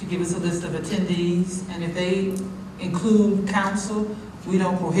to give us a list of attendees, and if they include counsel, we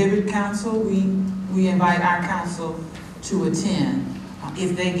don't prohibit counsel. We invite our counsel to attend.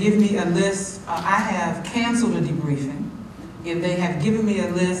 If they give me a list, I have canceled a debriefing. If they have given me a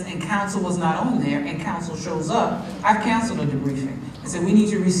list and counsel was not on there and counsel shows up, I've canceled a debriefing. I said, we need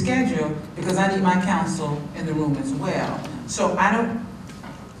to reschedule because I need my counsel in the room as well. So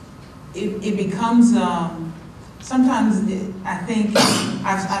it becomes, sometimes I think,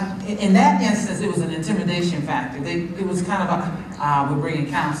 in that instance, it was an intimidation factor. It was kind of we're bringing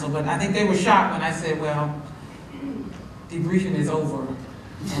counsel, but I think they were shocked when I said, well, debriefing is over,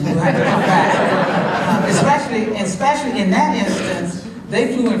 and we'll have to come back. Especially in that instance,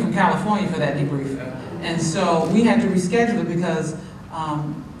 they flew in from California for that debriefing. And so we had to reschedule it because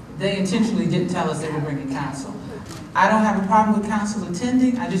they intentionally didn't tell us they were bringing counsel. I don't have a problem with counsel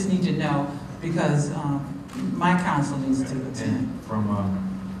attending, I just need to know because my counsel needs to attend. And from a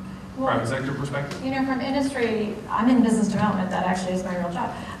private sector perspective? You know, from industry, I'm in business development, that actually is my real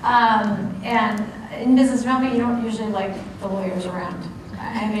job. And in business development, you don't usually like the lawyers around.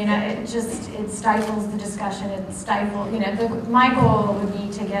 I mean, it stifles the discussion, my goal would be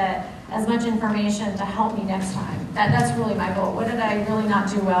to get as much information to help me next time. That's really my goal. What did I really not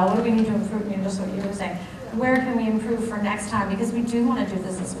do well? What do we need to improve? You know, just what you were saying. Where can we improve for next time? Because we do want to do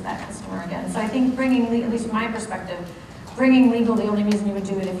business with that customer again. So I think bringing, at least from my perspective, bringing legal, the only reason you would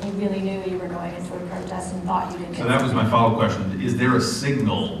do it if you really knew you were going into a protest and thought you didn't get So that was my follow-up question. Is there a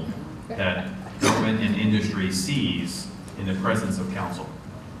signal that government and industry sees in the presence of counsel?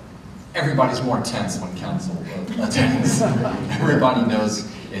 Everybody's more tense when counsel attends. Everybody knows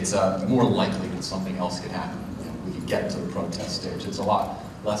it's more likely that something else could happen. We could get to the protest stage. It's a lot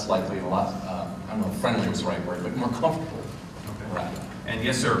less likely, a lot, I don't know if friendly was the right word, but more comfortable. Okay. Right. And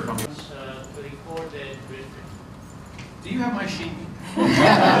yes, sir. Do you have my sheet?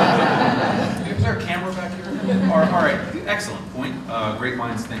 Is there a camera back here? All right, excellent point. Great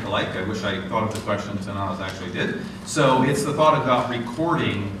minds think alike. I wish I thought of the questions and I actually did. So it's the thought about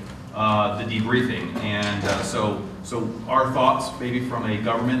recording the debriefing. And so our thoughts, maybe from a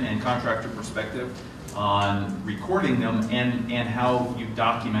government and contractor perspective, on recording them and how you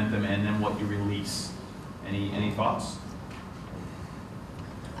document them and then what you release. Any thoughts?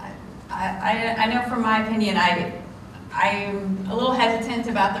 I know from my opinion, I'm a little hesitant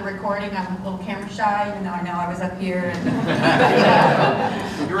about the recording. I'm a little camera shy, even though I know I was up here.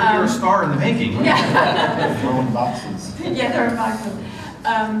 And, You're a star in the making. Yeah. Throwing boxes. Yeah, there are boxes.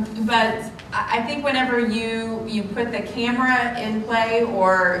 But I think whenever you put the camera in play,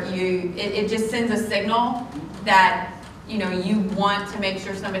 or it just sends a signal that you want to make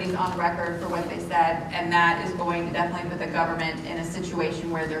sure somebody's on record for what they said, and that is going to definitely put the government in a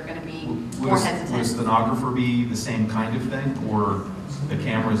situation where they're going to be more hesitant. Would a stenographer be the same kind of thing, or the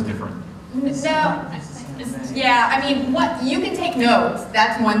camera is different? No, yeah, I mean, you can take notes,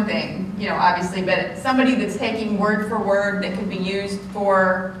 that's one thing, obviously, but somebody that's taking word for word that could be used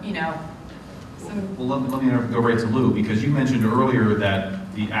for, some... Well, let me go right to Lou, because you mentioned earlier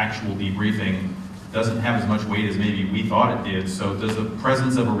that the actual debriefing doesn't have as much weight as maybe we thought it did. So does the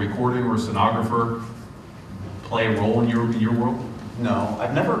presence of a recording or a stenographer play a role in your world? No,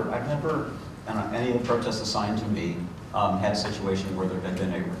 I've never, on any of the protests assigned to me, had a situation where there had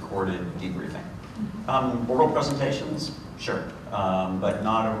been a recorded debriefing. Oral presentations, sure, but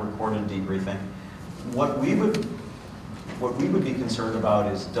not a recorded debriefing. What we would be concerned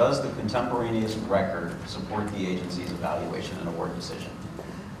about is, does the contemporaneous record support the agency's evaluation and award decision?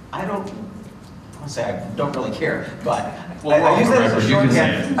 I don't really care, but I use it as a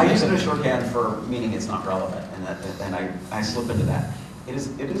shorthand. I use it as shorthand for meaning it's not relevant, and I slip into that. It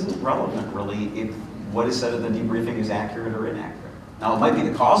isn't relevant really if what is said in the debriefing is accurate or inaccurate. Now, it might be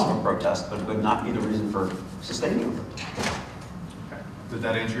the cause of a protest, but it would not be the reason for sustaining a protest. Okay. Did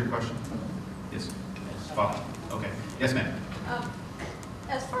that answer your question? Yes. Bob. Okay. Yes, ma'am.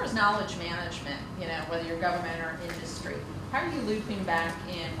 As far as knowledge management, whether you're government or industry, how are you looping back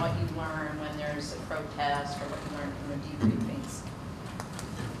in what you learn when there's a protest, or what you learn from the debriefings?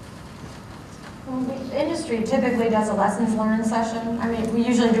 Well, the industry typically does a lessons learned session. I mean, we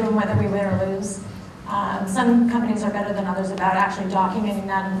usually do them whether we win or lose. Some companies are better than others about actually documenting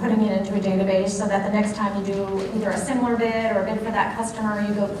that and putting it into a database, so that the next time you do either a similar bid or a bid for that customer,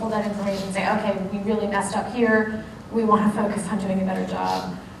 you go pull that information and say, okay, we really messed up here. We want to focus on doing a better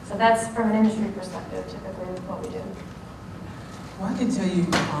job. So that's, from an industry perspective, typically what we do. Well, I can tell you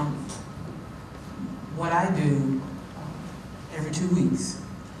what I do every 2 weeks.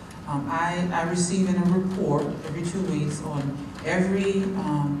 I receive a report every 2 weeks on every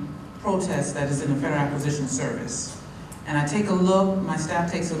protest that is in the Federal Acquisition Service. And I take a look, my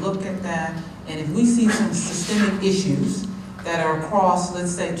staff takes a look at that, and if we see some systemic issues that are across,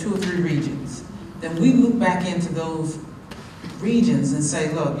 let's say, 2 or 3 regions, then we look back into those regions and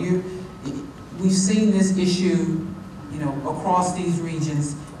say, look, we've seen this issue, across these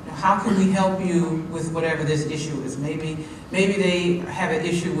regions. How can we help you with whatever this issue is? Maybe they have an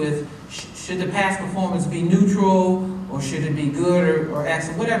issue with, should the past performance be neutral, or should it be good, or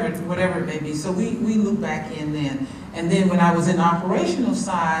excellent, whatever it may be. So we look back in then. And then when I was in the operational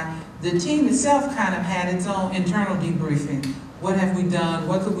side, the team itself kind of had its own internal debriefing. What have we done?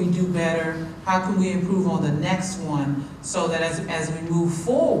 What could we do better? How can we improve on the next one, so that as we move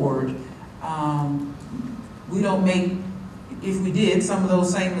forward, we don't make, if we did some of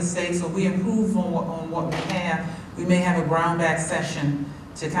those same mistakes, or we improve on what we have, we may have a brown bag session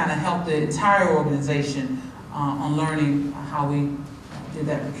to kind of help the entire organization on learning how we did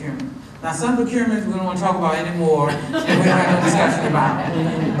that procurement. Now, some procurements we don't want to talk about anymore, and we don't have no discussion about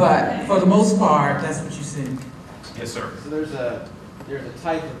it. But for the most part, that's what you see. Yes, sir. So there's a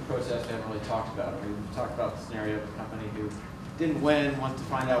type of protest we haven't really talked about. We've talked about the scenario of a company who didn't win, wants to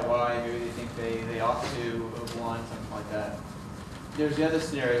find out why, maybe they think they ought to have won, something like that. There's the other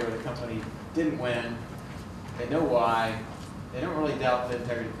scenario where the company didn't win, they know why, they don't really doubt the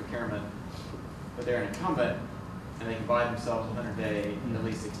integrity of procurement, but they're an incumbent, and they can buy themselves a 100-day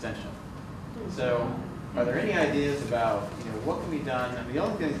lease extension. So, are there any ideas about what can be done? I mean, the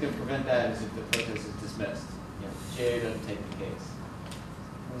only thing that's going to prevent that is if the protest is dismissed. GAO doesn't take the case.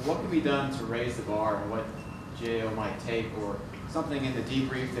 What can be done to raise the bar, and what GAO might take, or something in the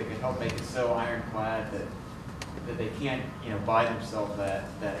debrief that could help make it so ironclad that they can't buy themselves that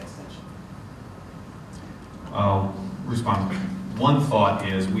extension? I'll respond. One thought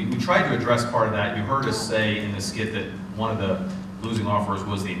is, we tried to address part of that. You heard us say in the skit that one of the losing offers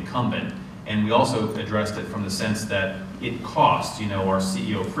was the incumbent, and we also addressed it from the sense that it costs. Our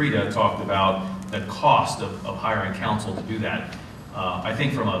CEO Frida talked about the cost of hiring counsel to do that. I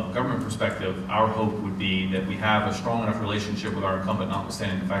think from a government perspective, our hope would be that we have a strong enough relationship with our incumbent,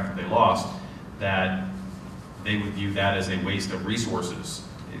 notwithstanding the fact that they lost, that they would view that as a waste of resources,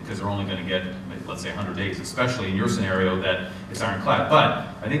 because they're only going to get, let's say, 100 days, especially in your scenario that it's ironclad. But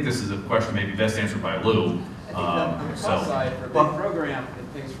I think this is a question maybe best answered by Lou. I think on the cost side, for a big program,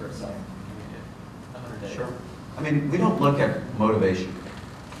 it pays for itself. 100 days. Sure. I mean, we don't look at motivation.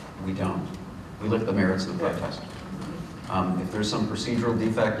 We don't. We look at the merits of the protest. If there's some procedural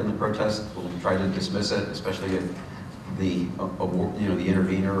defect in the protest, we'll try to dismiss it, especially if the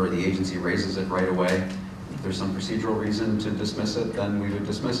intervener or the agency raises it right away. If there's some procedural reason to dismiss it, then we would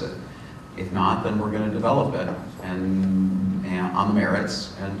dismiss it. If not, then we're going to develop it and on the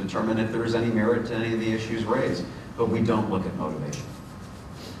merits and determine if there's any merit to any of the issues raised. But we don't look at motivation.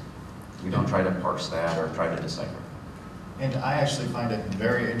 We don't try to parse that or try to decipher. And I actually find it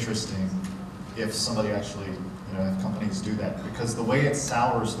very interesting if somebody actually, if companies do that, because the way it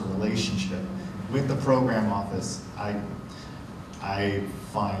sours the relationship with the program office, I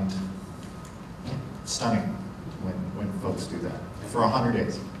find stunning when folks do that for 100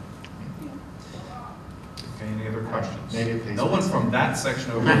 days. Okay, any other questions? Maybe please. No one from that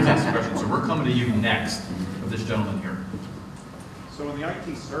section over here has questions, so we're coming to you next with this gentleman here. So in the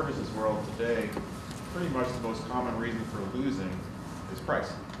IT services world today, pretty much the most common reason for losing is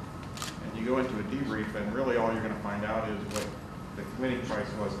price. And you go into a debrief and really all you're going to find out is what the winning price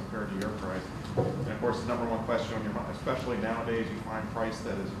was compared to your price. And of course the number one question on your mind, especially nowadays, you find price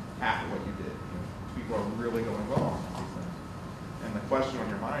that is half of what you did. People are really going well on these things. And the question on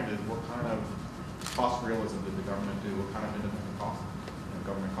your mind is what kind of cost realism did the government do? What kind of independent cost,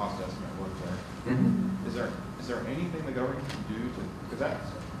 government cost estimate was there? Is there anything the government can do to, because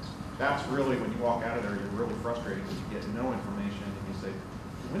that's really when you walk out of there, you're really frustrated because you get no information and you say,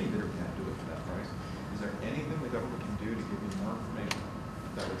 the winning bidder can't do it for that price. Is there anything the government can do to give you more information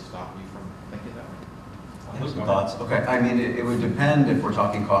that would stop you from thinking that way? Some thoughts? Okay, I mean, it would depend if we're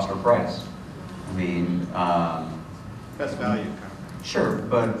talking cost or price. I mean, best value kind of thing. Sure,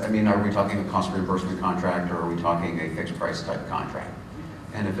 but I mean, are we talking a cost reimbursement contract or are we talking a fixed price type contract?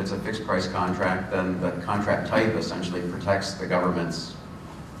 And if it's a fixed price contract, then the contract type essentially protects the government's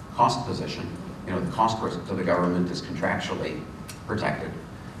cost position. The cost risk to the government is contractually protected.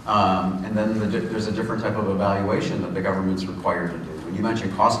 And then there's a different type of evaluation that the government's required to do. When you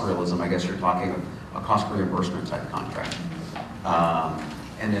mention cost realism, I guess you're talking a cost reimbursement type contract.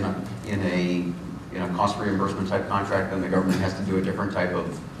 And in a cost reimbursement type contract, then the government has to do a different type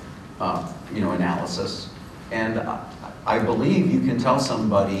of analysis. And I believe you can tell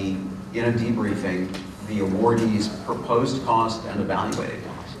somebody in a debriefing the awardee's proposed cost and evaluated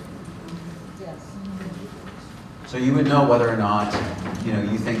cost. Yes. So you would know whether or not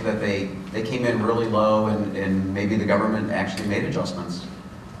you think that they came in really low and maybe the government actually made adjustments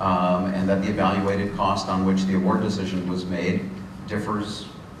and that the evaluated cost on which the award decision was made differs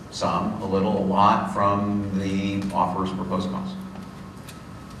some, a little, a lot from the offeror's proposed cost.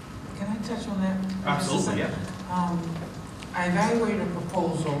 Can I touch on that? Absolutely, yeah. I evaluated a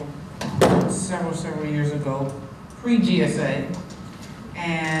proposal several years ago, pre-GSA,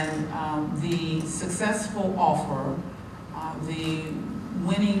 and the successful offer, the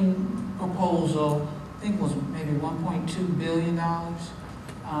winning proposal, I think was maybe $1.2 billion.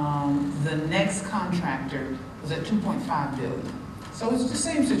 The next contractor was at $2.5 billion. So it's the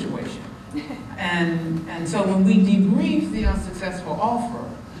same situation. And so when we debriefed the unsuccessful offer,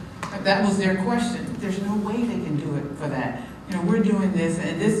 that was their question. There's no way they can do it for that. We're doing this,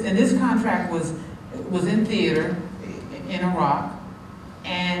 and this contract was in theater in Iraq,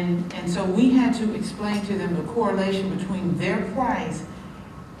 and so we had to explain to them the correlation between their price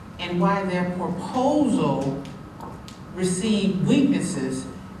and why their proposal received weaknesses.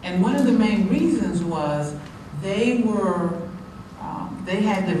 And one of the main reasons was they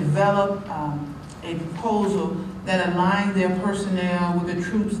had developed a proposal that aligned their personnel with the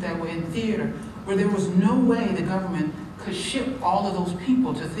troops that were in theater, where there was no way the government could ship all of those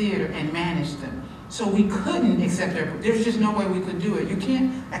people to theater and manage them. So we couldn't accept there's just no way we could do it.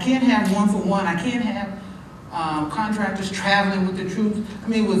 I can't have one for one. I can't have contractors traveling with the troops. I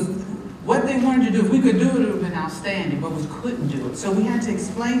mean, it was what they wanted to do. If we could do it, it would have been outstanding, but we couldn't do it. So we had to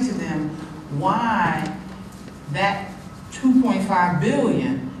explain to them why that $2.5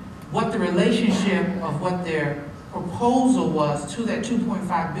 billion, what the relationship of what their proposal was to that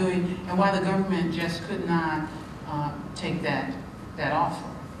 $2.5 billion, and why the government just could not take that offer.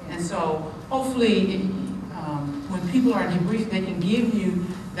 And so hopefully, when people are debriefed, they can give you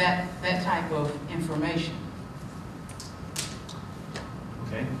that type of information.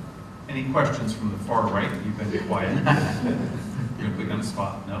 Okay. Any questions from the far right? You've been quiet. You're going to put you on the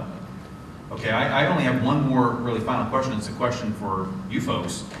spot? No? Okay, I only have one more really final question. It's a question for you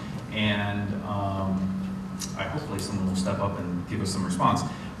folks. And hopefully someone will step up and give us some response.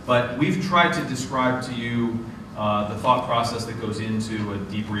 But we've tried to describe to you the thought process that goes into a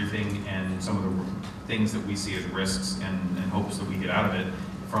debriefing and some of the things that we see as risks and hopes that we get out of it.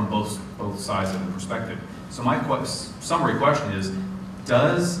 from both sides of the perspective. So my summary question is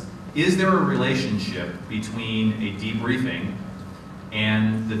there a relationship between a debriefing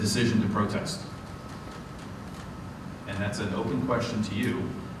and the decision to protest? And that's an open question to you.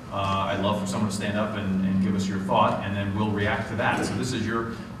 I'd love for someone to stand up and give us your thought, and then we'll react to that. So this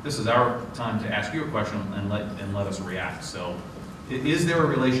is our time to ask you a question and let us react. So is there a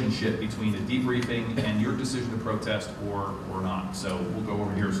relationship between a debriefing and your decision to protest or not? So we'll go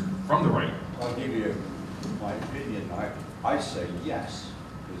over here from the right. I'll give you my opinion. I say yes,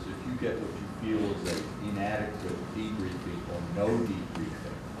 because if you get what you feel is an inadequate debriefing or no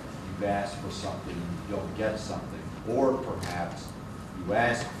debriefing, you've asked for something and you don't get something, or perhaps you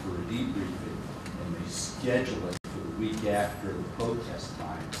ask for a debriefing and they schedule it for the week after the protest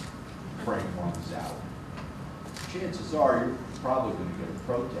time frame runs out. Chances are you're probably going to get a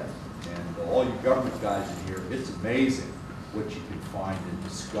protest. And all you government guys in here, it's amazing what you can find and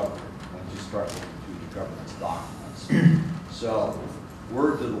discover when you start looking through the government's documents. So,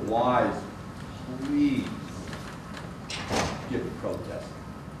 word to the wise, please give a protest.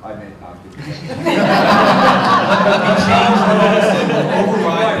 I may not give a protest.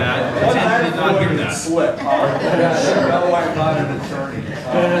 Override that. I did not hear that. Slip. No, I'm not an attorney.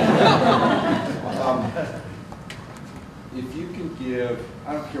 If you can give,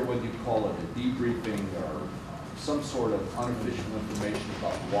 I don't care whether you call it a debriefing or some sort of unofficial information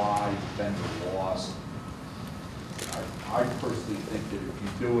about why the vendor lost, I personally think that if you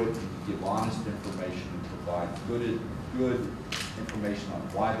do it, and you give honest information and provide good information on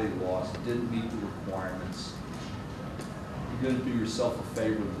why they lost, didn't meet the requirements, you're going to do yourself a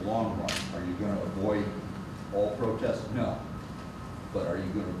favor in the long run. Are you going to avoid all protests? No. But are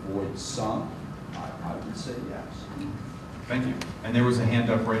you going to avoid some? I would say yes. Thank you. And there was a hand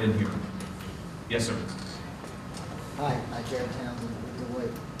up right in here. Yes, sir. Hi, I'm Jared Townsend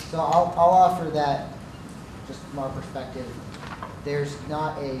with Deloitte. So I'll offer that, just from our perspective, there's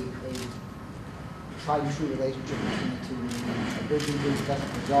not a tried and true relationship between the two. A good debrief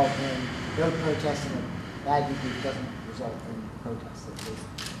doesn't result in no protest, and a bad debrief doesn't result in protests.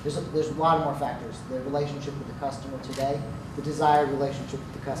 There's a lot more factors. The relationship with the customer today, the desired relationship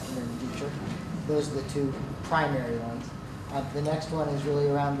with the customer in the future. Those are the two primary ones. The next one is really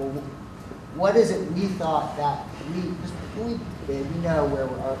around, well, what is it we thought that we know where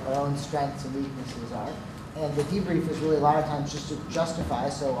our own strengths and weaknesses are. And the debrief is really a lot of times just to justify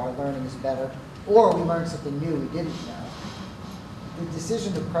so our learning is better, or we learned something new we didn't know. The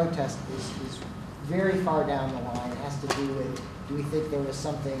decision to protest is very far down the line. It has to do with, do we think there was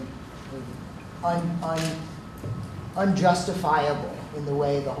something unjustifiable in the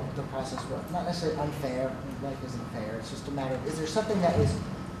way the process worked? Not necessarily unfair. Life isn't fair. It's just a matter of, is there something that is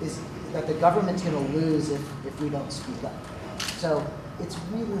that the government's going to lose if we don't speak up? So it's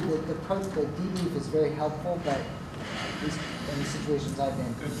really the debrief is very helpful, but at least in the situations I've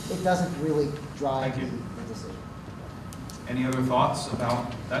been, it doesn't really drive the decision. Any other thoughts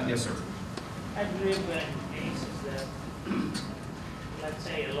about that? Yes, sir. I believe that in cases that, let's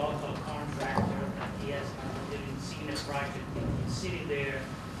say, a local contractor that he has not even seen a project, he's sitting there,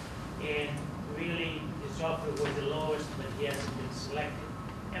 and really his offer was the lowest, but he hasn't been selected.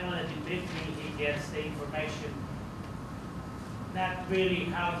 And on the debriefing, he gets the information, not really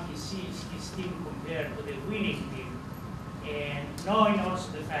how he sees his team compared to the winning team. And knowing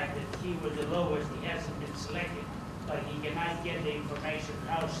also the fact that he was the lowest, he hasn't been selected, but he cannot get the information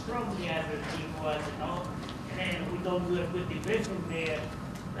how strong the other team was and all. And then we don't do a good debriefing there,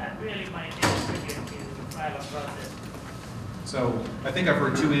 that really might trigger to file a protest. So I think I've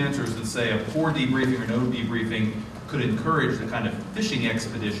heard two answers that say a poor debriefing or no debriefing could encourage the kind of fishing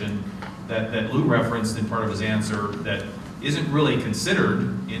expedition that Lou referenced in part of his answer that isn't really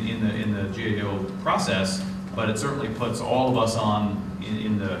considered in the GAO process, but it certainly puts all of us on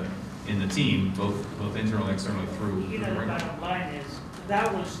in the team, both internally and externally through. You know, the bottom line is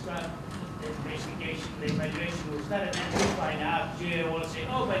that will start the investigation, the evaluation will start, and then we find out, GAO will say,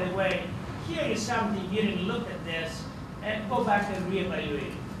 oh, by the way, here is something, you didn't look at this, and go back and reevaluate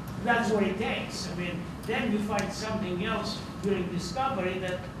it. That's what it takes. I mean, then you find something else during discovery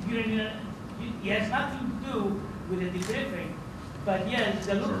that it has nothing to do with the debriefing, but yes,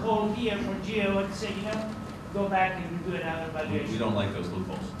 the loophole here for GAO to say, go back and do another evaluation. We don't like those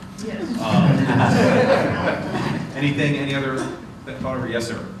loopholes. Yes. Any other thought over? Yes,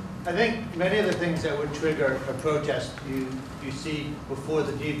 sir. I think many of the things that would trigger a protest you see before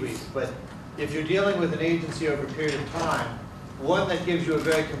the debrief, but if you're dealing with an agency over a period of time, one that gives you a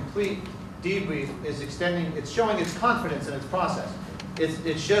very complete debrief is it's showing its confidence in its process.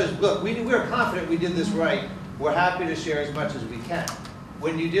 It shows, look, we're confident we did this right. We're happy to share as much as we can.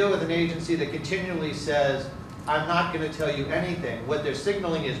 when you deal with an agency that continually says, I'm not going to tell you anything, what they're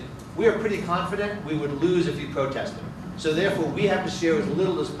signaling is, we are pretty confident we would lose if you protested. So therefore, we have to share as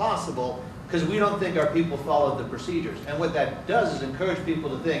little as possible because we don't think our people followed the procedures. And what that does is encourage people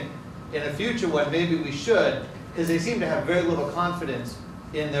to think, in a future one, maybe we should, because they seem to have very little confidence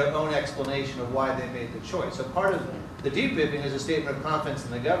in their own explanation of why they made the choice. So part of the debriefing is a statement of confidence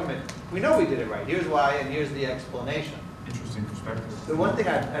in the government. We know we did it right. Here's why, and here's the explanation. Interesting perspective. The one thing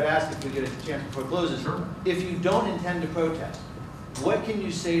I'd ask if we get a chance before it closes, sure. If you don't intend to protest, what can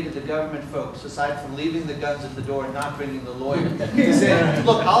you say to the government folks, aside from leaving the guns at the door and not bringing the lawyer, to say,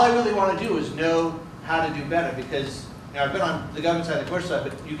 look, all I really want to do is know how to do better, because I've been on the government side and the commercial side,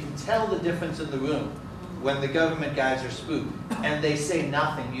 but you can tell the difference in the room when the government guys are spooked and they say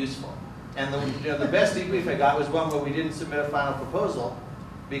nothing useful. And the best debrief I got was one where we didn't submit a final proposal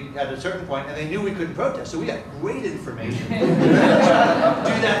at a certain point, and they knew we couldn't protest, so we got great information. Do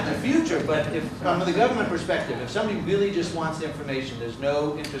that in the future, but if, from the government perspective, if somebody really just wants information, there's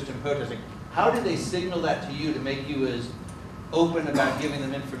no interest in protesting, how do they signal that to you to make you as open about giving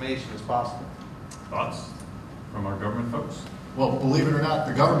them information as possible? Thoughts from our government folks? Well, believe it or not,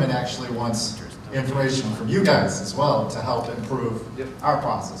 the government actually wants information from you guys as well to help improve our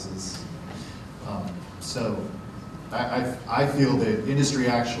processes. So I feel that industry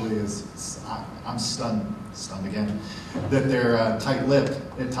actually is, I'm stunned again, that they're tight-lipped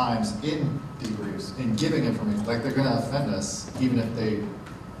at times in debriefs, in giving information. Like they're going to offend us even if they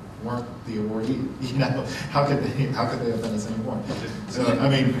weren't the awardee. You know, how could they offend us anymore? So I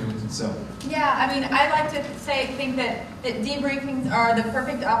mean, so. Yeah, I mean, I like to think that debriefings are the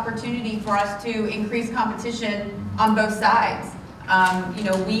perfect opportunity for us to increase competition on both sides. You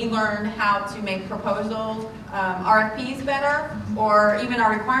know, we learn how to make proposals, RFPs better, or even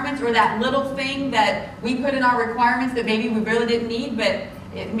our requirements, or that little thing that we put in our requirements that maybe we really didn't need, but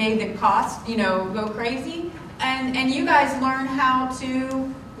it made the cost, you know, go crazy. And you guys learn how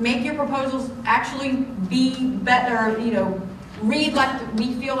to make your proposals actually be better, you know, read like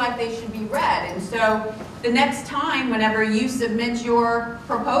we feel like they should be read. And so the next time, whenever you submit your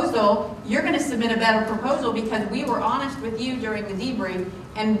proposal, you're going to submit a better proposal because we were honest with you during the debrief,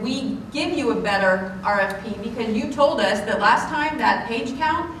 and we give you a better RFP because you told us that last time that page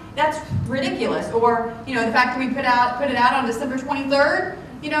count, that's ridiculous. Or, you know, the fact that we put it out on December 23rd,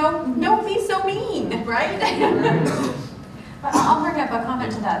 you know, don't be so mean, right? But I'll bring up a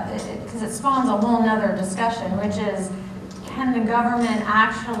comment to that because it spawns a whole nother discussion, which is, can the government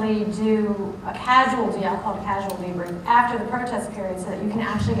actually do a casualty, I'll call it a casualty debrief, after the protest period so that you can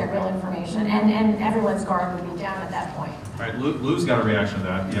actually get real information and everyone's guard would be down at that point? All right, Lou's got a reaction to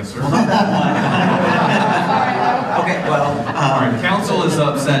that. Yes, sir. Well, not that one. Okay, well. All right, council is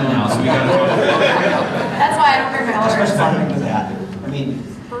upset now, so we got to talk about it. That's why I don't bring my orders. Responding to that. I mean,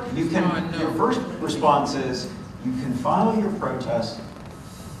 you can, your first response is, you can file your protest.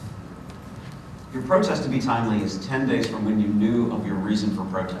 Your protest to be timely is 10 days from when you knew of your reason for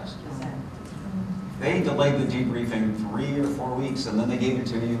protest. They delayed the debriefing 3 or 4 weeks, and then they gave it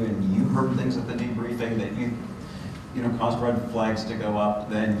to you, and you heard things at the debriefing that you know, caused red flags to go up.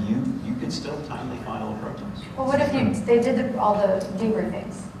 Then you can still timely file a protest. Well, what if they did all the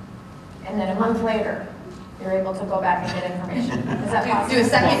debriefings, and then a month later, you're able to go back and get information? Is that possible? Do a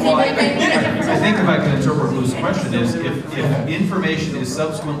second debriefing? I think if I can interpret Lou's question is, if information is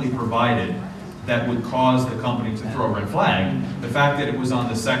subsequently provided that would cause the company to throw a red flag, the fact that it was on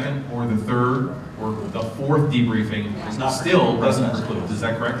the second or the third or the fourth debriefing still doesn't preclude. Is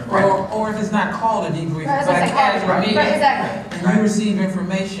that correct? Or if it's not called a debriefing, but a casual meeting, and you receive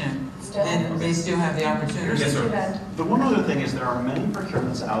information, then they still have the opportunity. Yes, sir. The one other thing is there are many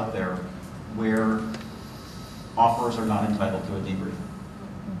procurements out there where offers are not entitled to a debriefing.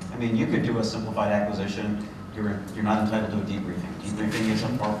 I mean, you could do a simplified acquisition. You're not entitled to a debriefing. Debriefing is a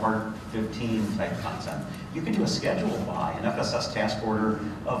part 15 type content. You could do a scheduled buy, an FSS task order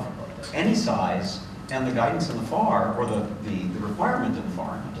of any size, and the guidance in the FAR, or the requirement in the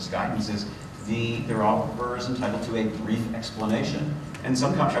FAR, not just guidance, is their offer is entitled to a brief explanation. And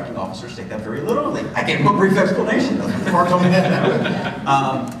some contracting officers take that very literally. I gave them a brief explanation. That's what the FAR told me that.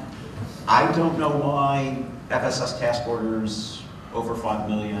 I don't know why FSS task orders over 5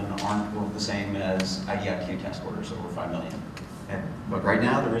 million aren't worth the same as IDIQ task orders over 5 million. But right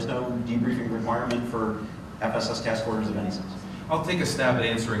now, there is no debriefing requirement for FSS task orders of any size. I'll take a stab at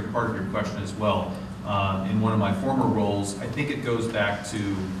answering part of your question as well. In one of my former roles, I think it goes back to,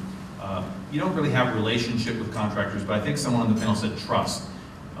 you don't really have a relationship with contractors, but I think someone on the panel said trust.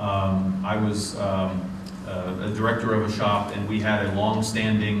 I was a director of a shop, and we had a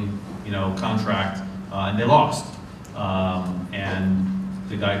long-standing, contract, and they lost. And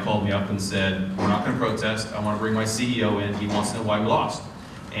the guy called me up and said, we're not going to protest. I want to bring my CEO in. He wants to know why we lost.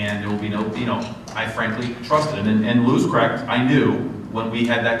 And there will be no, you know, I frankly trusted him. And Lou's correct. I knew when we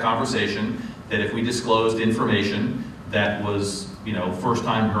had that conversation that if we disclosed information that was, you know, first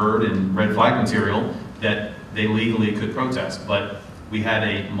time heard and red flag material, that they legally could protest. But we had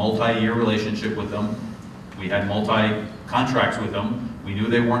a multi-year relationship with them. We had multi-contracts with them. We knew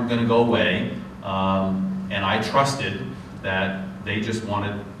they weren't going to go away. And I trusted that they just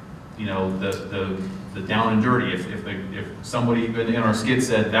wanted, you know, the down and dirty. If somebody in our skit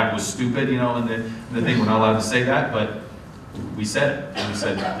said that was stupid, you know, and the thing, we're not allowed to say that, but we said it. And we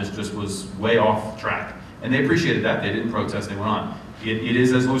said this just was way off track. And they appreciated that. They didn't protest. They went on. It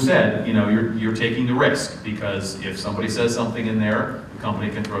is, as Lou said, you know, you're taking the risk, because if somebody says something in there, the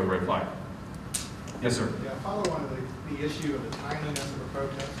company can throw a red flag. Yes, sir. Yeah, follow on to the issue of the timeliness of a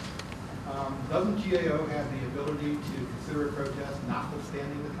protest. Doesn't GAO have the ability to consider a protest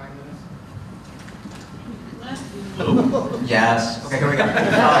notwithstanding the timeliness? Yes. Okay, here we go. We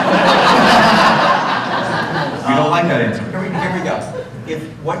don't like that answer. Here we go. If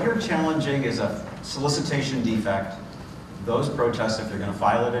what you're challenging is a solicitation defect, those protests, if they're going to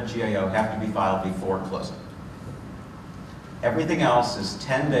file it at GAO, have to be filed before closing. Everything else is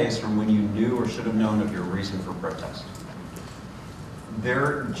 10 days from when you knew or should have known of your reason for protest.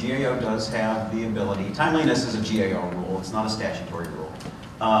 Their GAO does have the ability, timeliness is a GAO rule, it's not a statutory rule.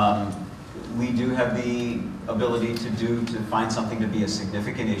 We do have the ability to find something to be a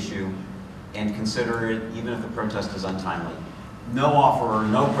significant issue and consider it even if the protest is untimely. No offerer,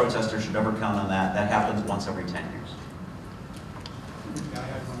 no protester should ever count on that. That happens once every 10 years.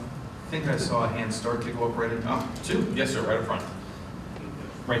 I think I saw a hand start to go up right in, two. Yes, sir, right up front.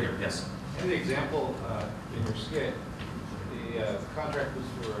 Right here, yes. In the example in your skit, the contract was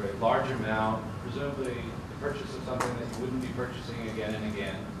for a large amount, presumably the purchase of something that you wouldn't be purchasing again and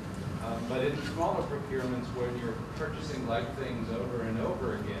again. But in smaller procurements, when you're purchasing like things over and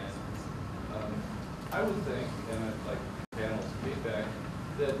over again, I would think, and I'd like the panel's feedback,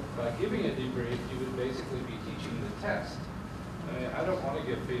 that by giving a debrief, you would basically be teaching the test. I mean, I don't want to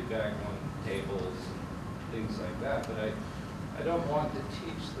give feedback on tables and things like that, but I don't want to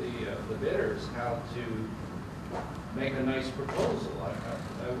teach the bidders how to make a nice proposal.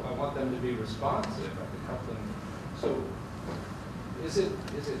 I want them to be responsive. I can help them. So is it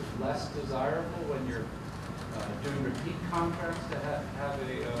less desirable when you're doing repeat contracts to have a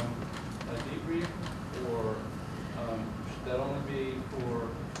debrief, or should that only be for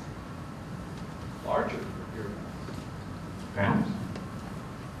larger procurements? Panels?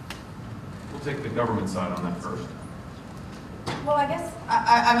 We'll take the government side on that first. Well, I guess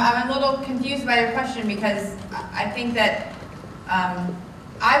I'm a little confused by your question, because I think that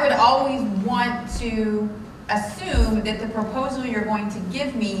I would always want to assume that the proposal you're going to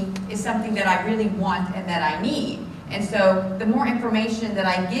give me is something that I really want and that I need. And so the more information that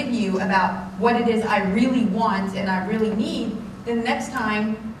I give you about what it is I really want and I really need, then next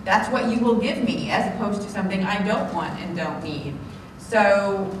time that's what you will give me, as opposed to something I don't want and don't need.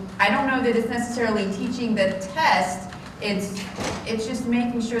 So I don't know that it's necessarily teaching the test. It's just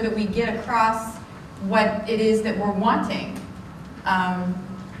making sure that we get across what it is that we're wanting.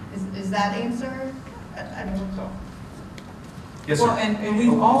 Is that answer? I don't know. So. Yes, sir. Well, and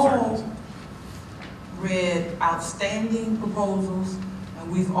we've all read outstanding proposals,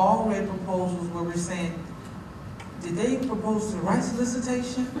 and we've all read proposals where we're saying, did they propose the right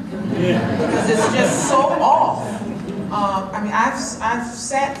solicitation? Because it's just so off. I mean, I've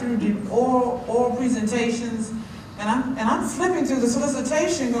sat through the oral presentations, and I'm flipping through the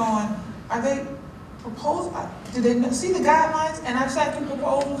solicitation going, are they proposed? Did they see the guidelines? And I've sat through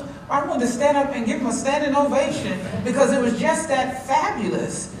proposals. I wanted to stand up and give them a standing ovation because it was just that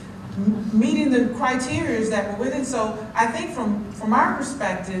fabulous, meeting the criteria that were within. So I think from our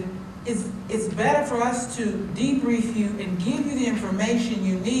perspective, it's better for us to debrief you and give you the information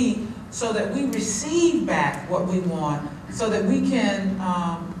you need so that we receive back what we want, so that we can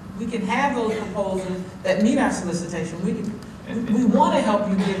have those proposals that meet our solicitation. We want to help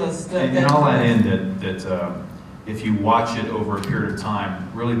you give us the. And I'll add in that if you watch it over a period of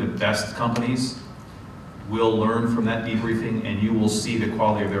time, really the best companies will learn from that debriefing, and you will see the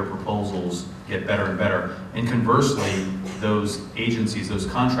quality of their proposals get better and better. And conversely, those agencies, those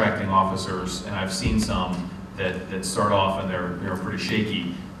contracting officers, and I've seen some that start off and they're pretty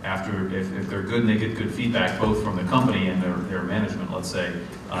shaky. After, if they're good and they get good feedback, both from the company and their management, let's say,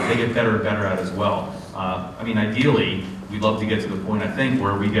 they get better and better at it as well. I mean, ideally, we'd love to get to the point, I think,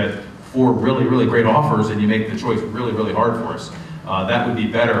 where we get 4 really, really great offers and you make the choice really, really hard for us. That would be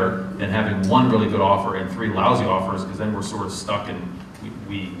better than having 1 really good offer and 3 lousy offers, because then we're sort of stuck and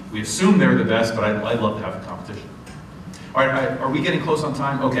we assume they're the best, but I'd love to have a competition. All right, are we getting close on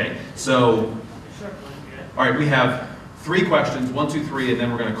time? Okay, so, all right, we have 3 questions, 1, 2, 3, and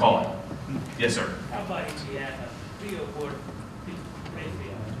then we're going to call it. Yes, sir. How about if we have a pre-award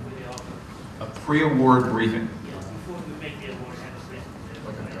briefing with the offer? A pre-award briefing. Yes, before we make the award, have a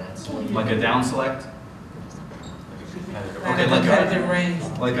briefing. Like a down select? Like a competitive range.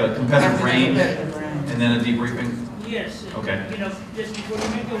 Like a competitive range, Competitive range. and then a debriefing? Yes. Okay. You know, just before you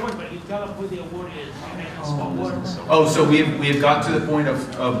make the award, but you tell them who the award is. You make a award. Oh, so we have got to the point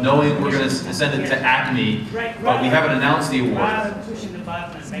of knowing we're going to send it to Acme, but we haven't announced the award. Rather than pushing the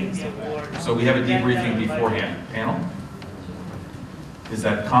button and make the award. So we have a debriefing beforehand. Panel? Is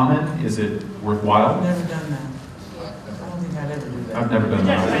that common? Is it worthwhile? I've never done that. I don't think I'd ever do that. I've never done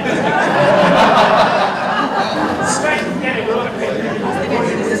that.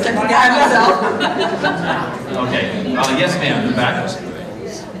 Okay, yes ma'am, in the back.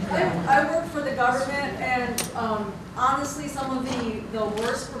 I work for the government, and honestly, some of the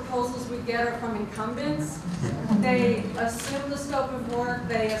worst proposals we get are from incumbents. They assume the scope of work,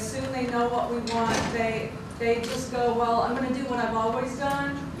 they assume they know what we want, they just go, well, I'm going to do what I've always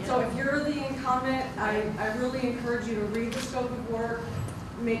done. So if you're the incumbent, I really encourage you to read the scope of work,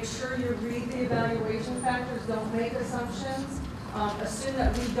 make sure you read the evaluation factors, don't make assumptions, assume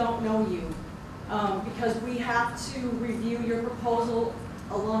that we don't know you. Because we have to review your proposal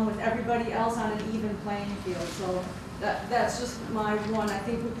along with everybody else on an even playing field. So that's just my one. I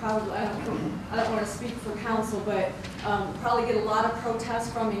think we probably, I don't want to speak for council, but probably get a lot of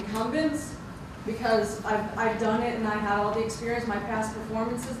protests from incumbents because I've done it and I had all the experience, my past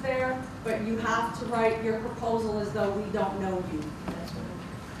performances there, but you have to write your proposal as though we don't know you.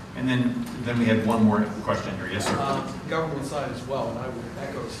 And then we had one more question here. Yes, sir. Government side as well, and I would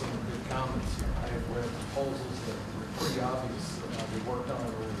echo some of the comments here. I have read proposals that were pretty obvious we worked on it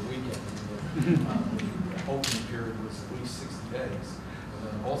over the weekend. The opening period was at least 60 days. And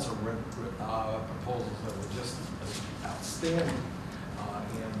then I've also read proposals that were just outstanding.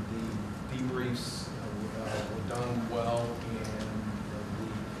 And the debriefs were done well, and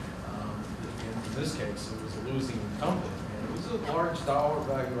in this case, it was a losing incumbent. And it was a large dollar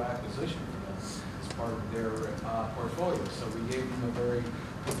value acquisition for them as part of their portfolio. So we gave them a very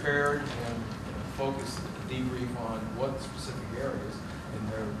prepared and focused debrief on what specific areas in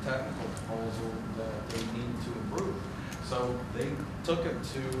their technical proposal that they need to improve. So they took it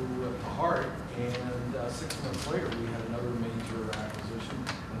to heart, and 6 months later we had another major acquisition,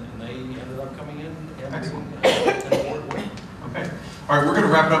 and they ended up coming in and being an award winner. Okay. All right, we're going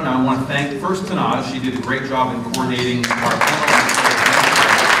to wrap it up now. I want to thank first Tanaj. She did a great job in coordinating our panel.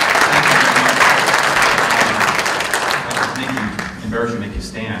 Embarrassing to make you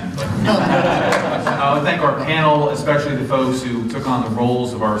stand, but I would thank our panel, especially the folks who took on the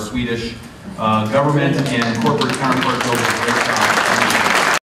roles of our Swedish government and corporate counterpart.